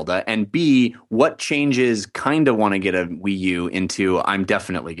just Zelda? And B, what changes kind of want to get a Wii U into I'm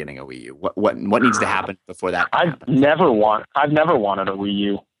definitely getting a Wii U? What needs to happen before that happens? I've never wanted a Wii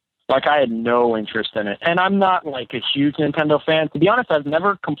U. Like, I had no interest in it. And I'm not, like, a huge Nintendo fan. To be honest, I've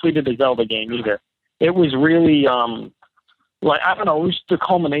never completed a Zelda game either. It was really, I don't know, it was the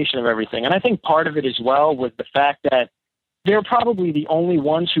culmination of everything. And I think part of it as well was the fact that they're probably the only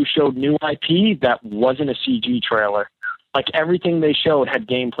ones who showed new IP that wasn't a CG trailer. Like, everything they showed had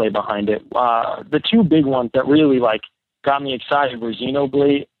gameplay behind it. The two big ones that really, like, got me excited were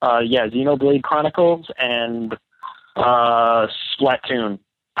Xenoblade Chronicles and Splatoon.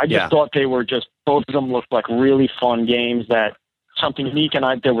 I just thought they were both of them looked like really fun games, that something unique,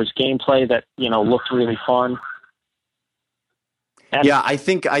 and there was gameplay that, looked really fun. And I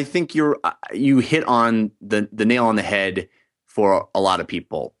think you hit on the nail on the head for a lot of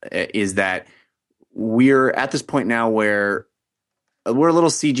people, is that we're at this point now where we're a little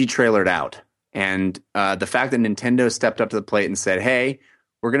CG trailered out. And the fact that Nintendo stepped up to the plate and said, hey,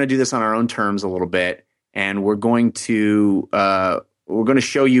 we're going to do this on our own terms a little bit, and we're going to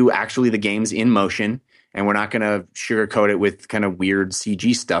show you actually the games in motion, and we're not going to sugarcoat it with kind of weird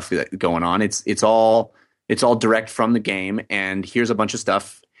CG stuff going on. It's all direct from the game, and here's a bunch of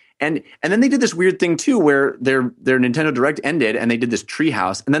stuff. And then they did this weird thing too, where their Nintendo Direct ended, and they did this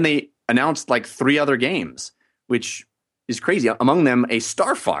treehouse, and then they announced like 3 other games, which is crazy. Among them, a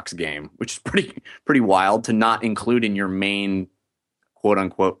Star Fox game, which is pretty wild to not include in your main quote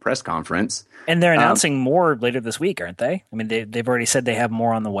unquote press conference. And they're announcing more later this week, aren't they? I mean, they've already said they have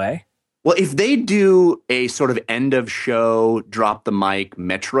more on the way. Well, if they do a sort of end of show, drop the mic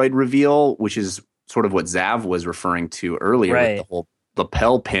Metroid reveal, which is sort of what Zav was referring to earlier, right, with the whole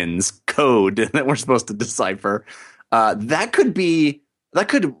lapel pins code that we're supposed to decipher, that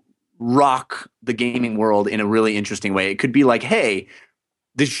could rock the gaming world in a really interesting way. It could be like, hey,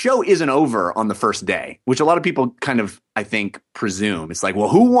 the show isn't over on the first day, which a lot of people kind of, I think, presume. It's like, well,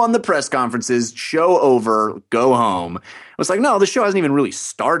 who won the press conferences? Show over, go home. It's like, no, the show hasn't even really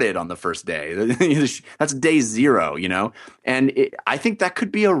started on the first day. That's day 0, And I think that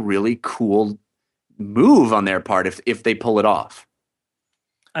could be a really cool move on their part if they pull it off.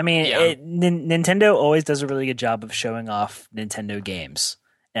 I mean, Nintendo always does a really good job of showing off Nintendo games.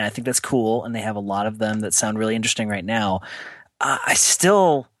 and I think that's cool. And they have a lot of them that sound really interesting right now. I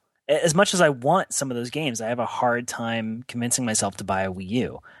still, as much as I want some of those games, I have a hard time convincing myself to buy a Wii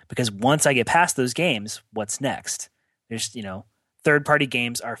U, because once I get past those games, what's next? There's, third-party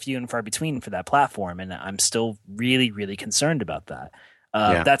games are few and far between for that platform, and I'm still really, really concerned about that.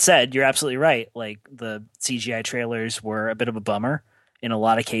 That said, you're absolutely right. Like, the CGI trailers were a bit of a bummer in a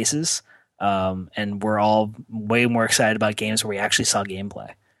lot of cases, and we're all way more excited about games where we actually saw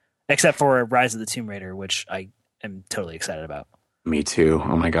gameplay, except for Rise of the Tomb Raider, which I am totally excited about. Me too.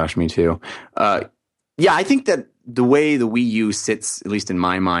 Oh my gosh, me too. I think that the way the Wii U sits, at least in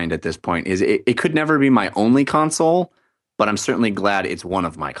my mind at this point, is it could never be my only console, but I'm certainly glad it's one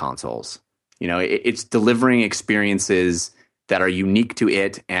of my consoles. It's delivering experiences that are unique to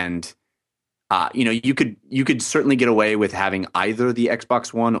it, and you could certainly get away with having either the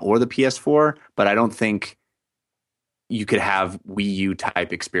Xbox One or the PS4, but I don't think you could have Wii U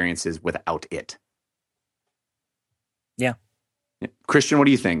type experiences without it. Yeah. Christian, what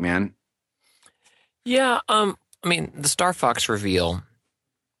do you think, man? Yeah, the Star Fox reveal,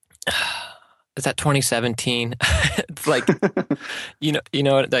 is that 2017? It's like,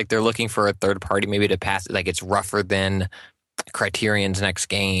 like they're looking for a third party maybe to pass it. Like, it's rougher than Criterion's next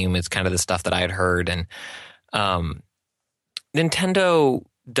game. It's kind of the stuff that I had heard. And Nintendo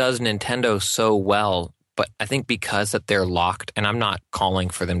does Nintendo so well, but I think because that they're locked, and I'm not calling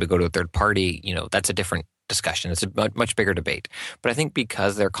for them to go to a third party, that's a different discussion. It's a much bigger debate. But I think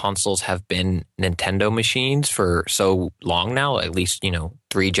because their consoles have been Nintendo machines for so long now, at least,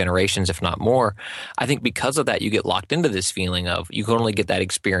 3 generations, if not more, I think because of that, you get locked into this feeling of you can only get that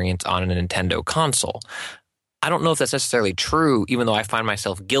experience on a Nintendo console. I don't know if that's necessarily true, even though I find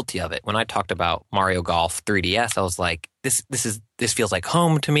myself guilty of it. When I talked about Mario Golf 3DS, I was like, this feels like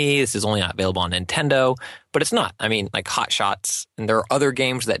home to me. This is only not available on Nintendo, but it's not. I mean, like Hot Shots, and there are other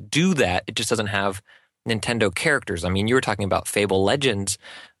games that do that. It just doesn't have Nintendo characters. I mean, you were talking about Fable Legends.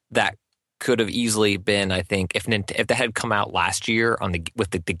 That could have easily been, I think, if that had come out last year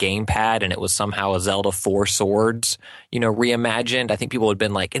with the gamepad, and it was somehow a Zelda 4 Swords, reimagined. I think people would have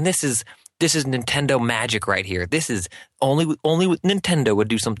been like, and this is Nintendo magic right here. This is only with Nintendo would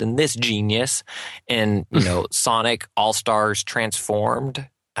do something this genius. And Sonic All-Stars Transformed.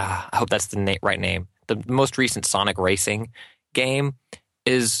 I hope that's the right name. The most recent Sonic Racing game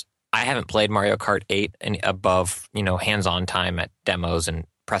is. I haven't played Mario Kart 8 and above, hands-on time at demos and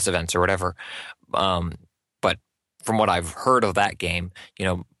press events or whatever. But from what I've heard of that game,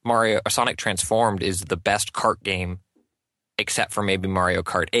 Sonic Transformed is the best kart game, except for maybe Mario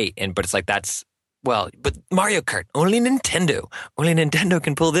Kart 8. But it's like but Mario Kart, only Nintendo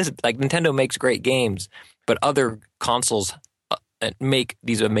can pull this. Like, Nintendo makes great games, but other consoles make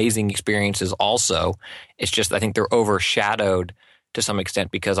these amazing experiences also. It's just, I think they're overshadowed to some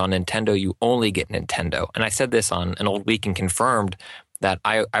extent, because on Nintendo, you only get Nintendo. And I said this on An Old Week and Confirmed, that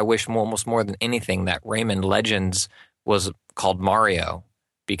I wish almost more than anything that Rayman Legends was called Mario,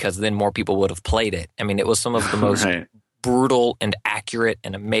 because then more people would have played it. I mean, it was some of the most brutal and accurate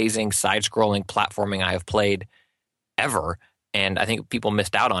and amazing side-scrolling platforming I have played ever. And I think people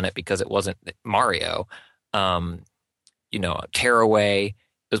missed out on it because it wasn't Mario. Tearaway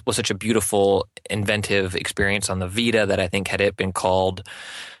was such a beautiful, inventive experience on the Vita that I think had it been called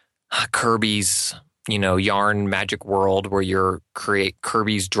Kirby's, Yarn Magic World, where you create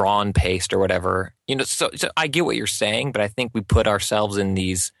Kirby's drawn paste or whatever. So I get what you're saying, but I think we put ourselves in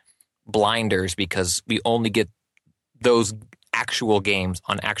these blinders because we only get those actual games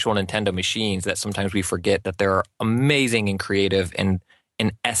on actual Nintendo machines, that sometimes we forget that they're amazing and creative and,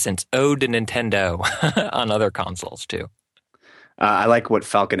 in essence, ode to Nintendo on other consoles too. I like what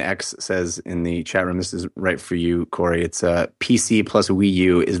Falcon X says in the chat room. This is right for you, Corey. It's PC plus Wii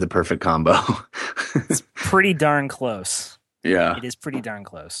U is the perfect combo. It's pretty darn close. Yeah. It is pretty darn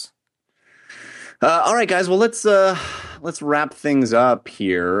close. All right, guys. Well, let's wrap things up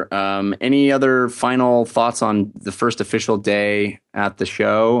here. Any other final thoughts on the first official day at the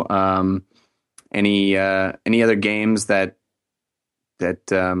show? Any other games that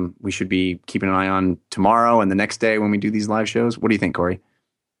we should be keeping an eye on tomorrow and the next day when we do these live shows? What do you think, Corey?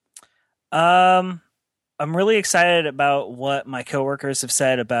 I'm really excited about what my coworkers have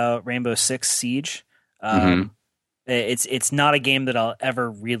said about Rainbow Six Siege. It's not a game that I'll ever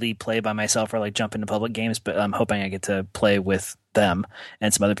really play by myself or like jump into public games, but I'm hoping I get to play with them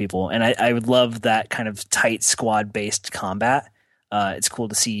and some other people. And I would love that kind of tight squad based combat. It's cool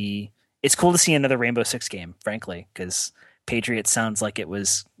to see another Rainbow Six game, frankly, because Patriot sounds like it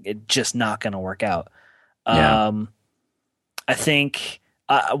just not going to work out. Yeah. I think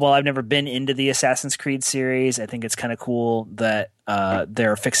well, I've never been into the Assassin's Creed series. I think it's kind of cool that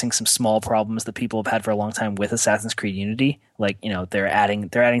they're fixing some small problems that people have had for a long time with Assassin's Creed Unity. Like, they're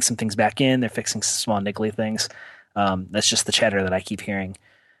adding some things back in. They're fixing some small niggly things. That's just the chatter that I keep hearing.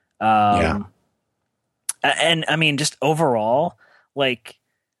 And I mean, just overall, like,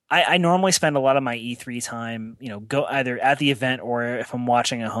 I normally spend a lot of my E3 time, go either at the event or if I'm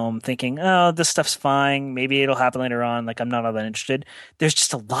watching at home thinking, oh, this stuff's fine. Maybe it'll happen later on. Like, I'm not all that interested. There's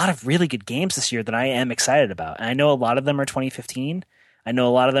just a lot of really good games this year that I am excited about. And I know a lot of them are 2015. I know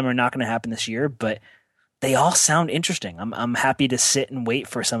a lot of them are not going to happen this year, but they all sound interesting. I'm happy to sit and wait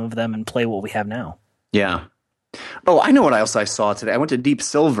for some of them and play what we have now. Yeah. Oh, I know what else I saw today. I went to Deep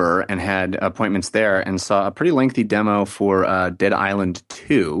Silver and had appointments there and saw a pretty lengthy demo for Dead Island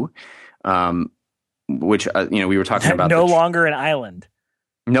 2, which, we were talking about. No longer an island.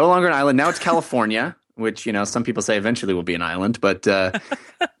 No longer an island. Now it's California, which, some people say eventually will be an island. But,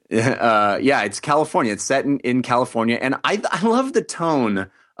 it's California. It's set in California. And I love the tone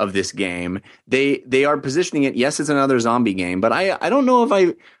of this game. They are positioning it. Yes, it's another zombie game, but I don't know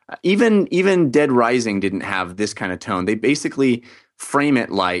if even Dead Rising didn't have this kind of tone. They basically frame it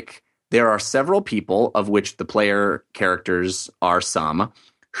like there are several people, of which the player characters are some,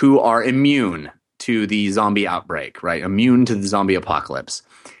 who are immune to the zombie outbreak, right? Immune to the zombie apocalypse.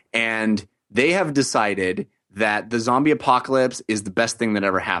 And they have decided that the zombie apocalypse is the best thing that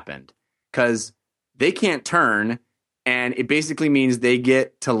ever happened because they can't turn. And it basically means they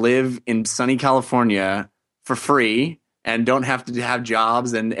get to live in sunny California for free and don't have to have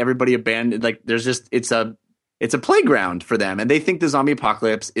jobs, and everybody abandoned. Like, there's just, it's a playground for them. And they think the zombie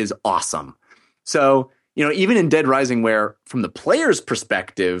apocalypse is awesome. So, even in Dead Rising, where from the player's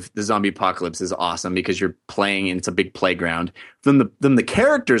perspective, the zombie apocalypse is awesome because you're playing and it's a big playground. From the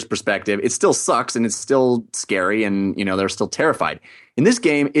character's perspective, it still sucks and it's still scary and, they're still terrified. In this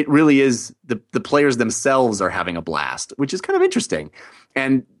game, it really is the players themselves are having a blast, which is kind of interesting.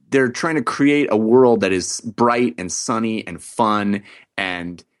 And they're trying to create a world that is bright and sunny and fun.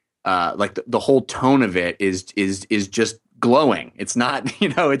 And like the whole tone of it is just glowing. It's not,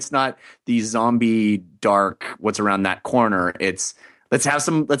 it's not the zombie dark, what's around that corner. It's let's have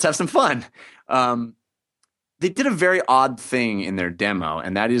some fun. They did a very odd thing in their demo,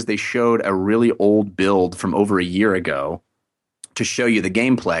 and that is they showed a really old build from over a year ago to show you the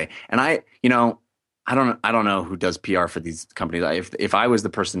gameplay. And I don't know who does PR for these companies. If I was the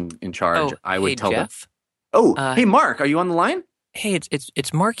person in charge, I would tell Jeff. them. Hey, Mark, are you on the line? Hey,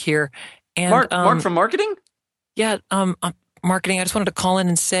 it's Mark here. And Mark from marketing? Yeah, marketing. I just wanted to call in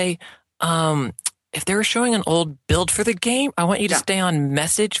and say, if they were showing an old build for the game, I want you to stay on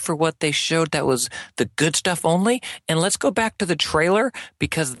message for what they showed that was the good stuff only. And let's go back to the trailer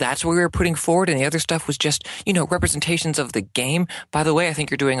because that's what we were putting forward. And the other stuff was just, representations of the game. By the way, I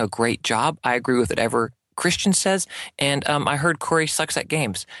think you're doing a great job. I agree with whatever Christian says. And I heard Corey sucks at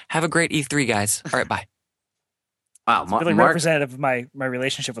games. Have a great E3, guys. All right, bye. Wow, it's really representative of my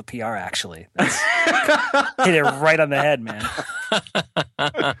relationship with PR, actually. That's hit it right on the head, man.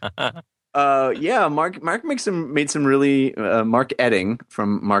 Mark made some really Mark Edding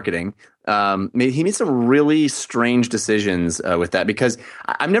from marketing. He made some really strange decisions with that because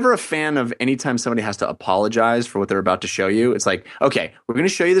I'm never a fan of anytime somebody has to apologize for what they're about to show you. It's like, okay, we're going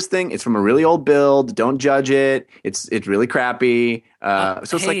to show you this thing. It's from a really old build. Don't judge it. It's really crappy. So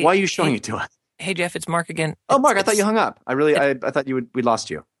it's like, why are you showing it to us? Hey, Jeff, it's Mark again. Oh, Mark, I thought you hung up. I thought we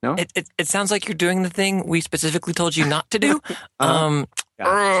lost you. No? It sounds like you're doing the thing we specifically told you not to do. Trying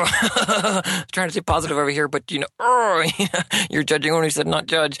to stay positive over here, but you're judging when we said not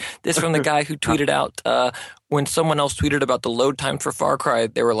judge. This from the guy who tweeted out when someone else tweeted about the load time for Far Cry.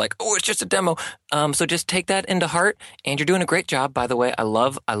 They were like, "Oh, it's just a demo." So just take that into heart, and you're doing a great job. By the way, I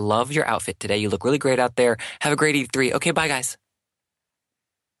love your outfit today. You look really great out there. Have a great E3. Okay, bye, guys.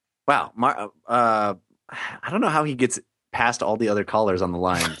 Wow, I don't know how he gets past all the other callers on the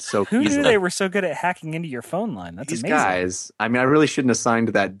line so Who easily. knew they were so good at hacking into your phone line? That's These amazing. guys, I really shouldn't have signed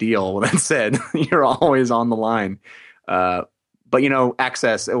that deal. That said, you're always on the line. But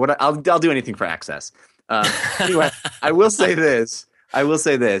access. I'll do anything for access. Anyway, I will say this.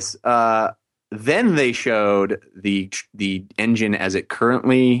 Then they showed the engine as it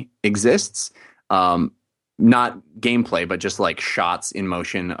currently exists. Not gameplay, but just like shots in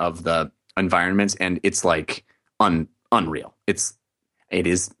motion of the environments, and it's like unreal. It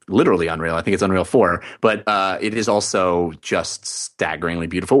is literally unreal. I think it's Unreal 4, but it is also just staggeringly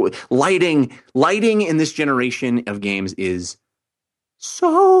beautiful. Lighting in this generation of games is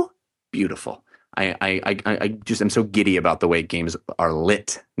so beautiful. I just am so giddy about the way games are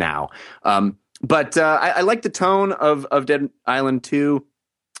lit now. But I like the tone of Dead Island 2.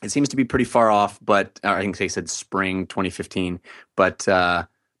 It seems to be pretty far off, but I think they said spring 2015. But yeah,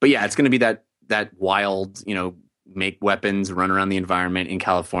 it's going to be that wild, make weapons, run around the environment in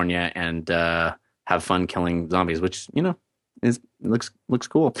California, and have fun killing zombies, which looks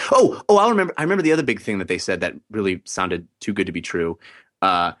cool. Oh, I remember the other big thing that they said that really sounded too good to be true.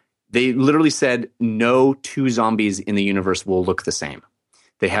 They literally said no two zombies in the universe will look the same.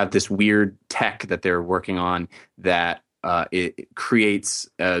 They have this weird tech that they're working on that it creates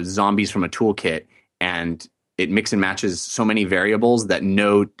zombies from a toolkit, and it mix and matches so many variables that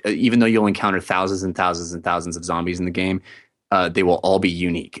even though you'll encounter thousands and thousands and thousands of zombies in the game, they will all be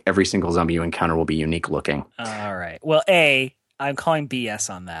unique. Every single zombie you encounter will be unique looking. All right. Well, I'm calling BS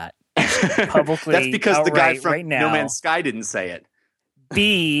on that publicly. That's because the guy from right now. No Man's Sky didn't say it.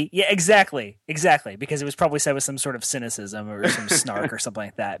 B, yeah, exactly, because it was probably said with some sort of cynicism or some snark or something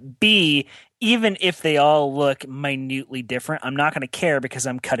like that. B, even if they all look minutely different, I'm not going to care because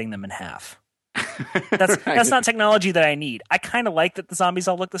I'm cutting them in half. That's not technology that I need. I kind of like that the zombies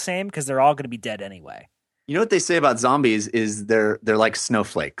all look the same because they're all going to be dead anyway. You know what they say about zombies is they're like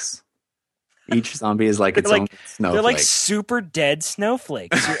snowflakes. Each zombie is like its own snowflake. They're like super dead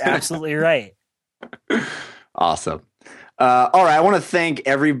snowflakes. You're absolutely right. Awesome. All right. I want to thank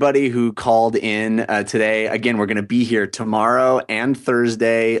everybody who called in today. Again, we're going to be here tomorrow and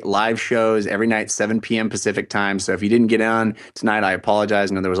Thursday, live shows every night, 7 p.m. Pacific time. So if you didn't get on tonight, I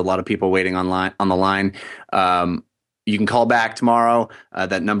apologize. I know there was a lot of people waiting on the line. You can call back tomorrow.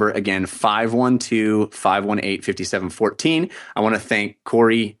 That number, again, 512-518-5714. I want to thank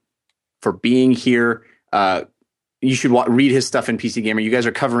Corey for being here. You should read his stuff in PC Gamer. You guys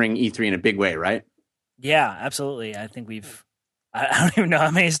are covering E3 in a big way, right? Yeah, absolutely. I think I don't even know how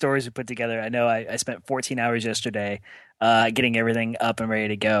many stories we put together. I know I spent 14 hours yesterday getting everything up and ready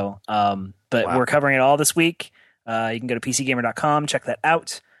to go. But We're covering it all this week. You can go to PCGamer.com, check that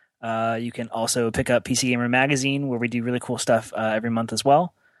out. You can also pick up PC Gamer Magazine, where we do really cool stuff every month as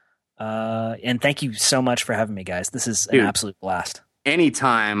well. And thank you so much for having me, guys. This is an absolute blast.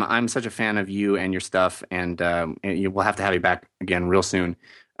 Anytime. I'm such a fan of you and your stuff, and we'll have to have you back again real soon.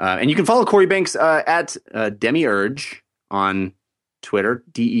 And you can follow Corey Banks at Demiurge on Twitter,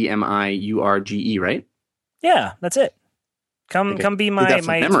 DEMIURGE, right? Yeah, that's it. Come be my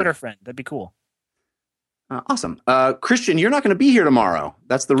Twitter friend. That'd be cool. Awesome. Christian, you're not going to be here tomorrow.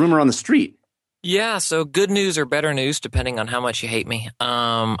 That's the rumor on the street. Yeah, so good news or better news, depending on how much you hate me.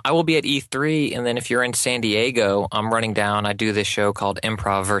 I will be at E3, and then if you're in San Diego, I'm running down. I do this show called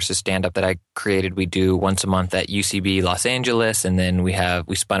Improv versus Stand-Up that I created. We do once a month at UCB Los Angeles, and then we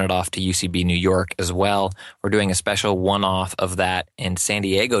spun it off to UCB New York as well. We're doing a special one-off of that in San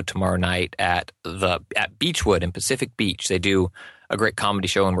Diego tomorrow night at Beachwood in Pacific Beach. They do a great comedy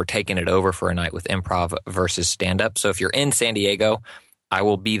show, and we're taking it over for a night with Improv versus Stand-Up. So if you're in San Diego, I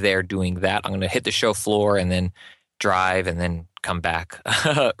will be there doing that. I'm going to hit the show floor and then drive and then come back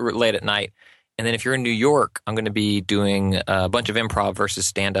late at night. And then if you're in New York, I'm going to be doing a bunch of improv versus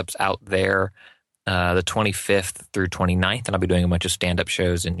stand-ups out there the 25th through 29th. And I'll be doing a bunch of stand-up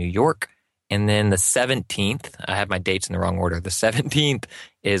shows in New York. And then the 17th, I have my dates in the wrong order. The 17th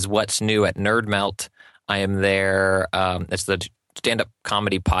is What's New at Nerd Melt. I am there. It's the stand-up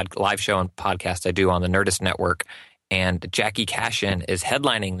comedy live show and podcast I do on the Nerdist Network. And Jackie Cashin is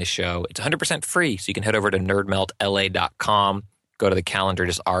headlining the show. It's 100% free, so you can head over to nerdmeltla.com, go to the calendar,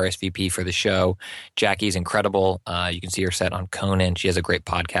 just RSVP for the show. Jackie's incredible. You can see her set on Conan. She has a great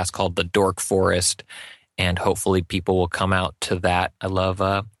podcast called The Dork Forest, and hopefully people will come out to that. I love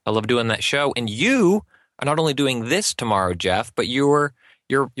doing that show. And you are not only doing this tomorrow, Jeff, but you're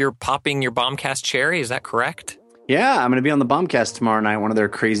popping your Bombcast cherry. Is that correct? Yeah, I'm going to be on the Bombcast tomorrow night, one of their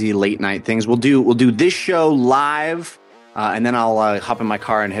crazy late night things. We'll do this show live, and then I'll hop in my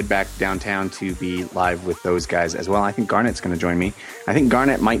car and head back downtown to be live with those guys as well. I think Garnet's going to join me. I think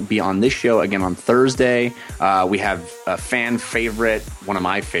Garnet might be on this show again on Thursday. We have a fan favorite, one of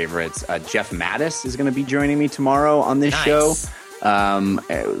my favorites, Jeff Mattis is going to be joining me tomorrow on this show.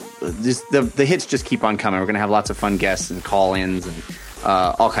 The hits just keep on coming. We're going to have lots of fun guests and call-ins and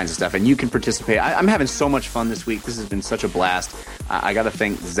all kinds of stuff, and you can participate. I'm having so much fun this week. This has been such a blast. I got to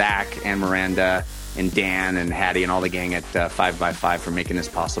thank Zach and Miranda and Dan and Hattie and all the gang at 5x5 for making this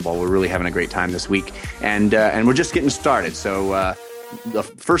possible. We're really having a great time this week, and we're just getting started. So the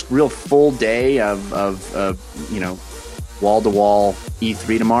first real full day of wall-to-wall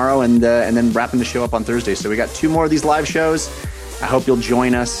E3 tomorrow, and then wrapping the show up on Thursday. So we got 2 more of these live shows. I hope you'll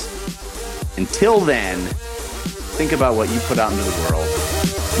join us. Until then, think about what you put out into the world.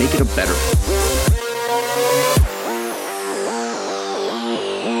 Make it a better place.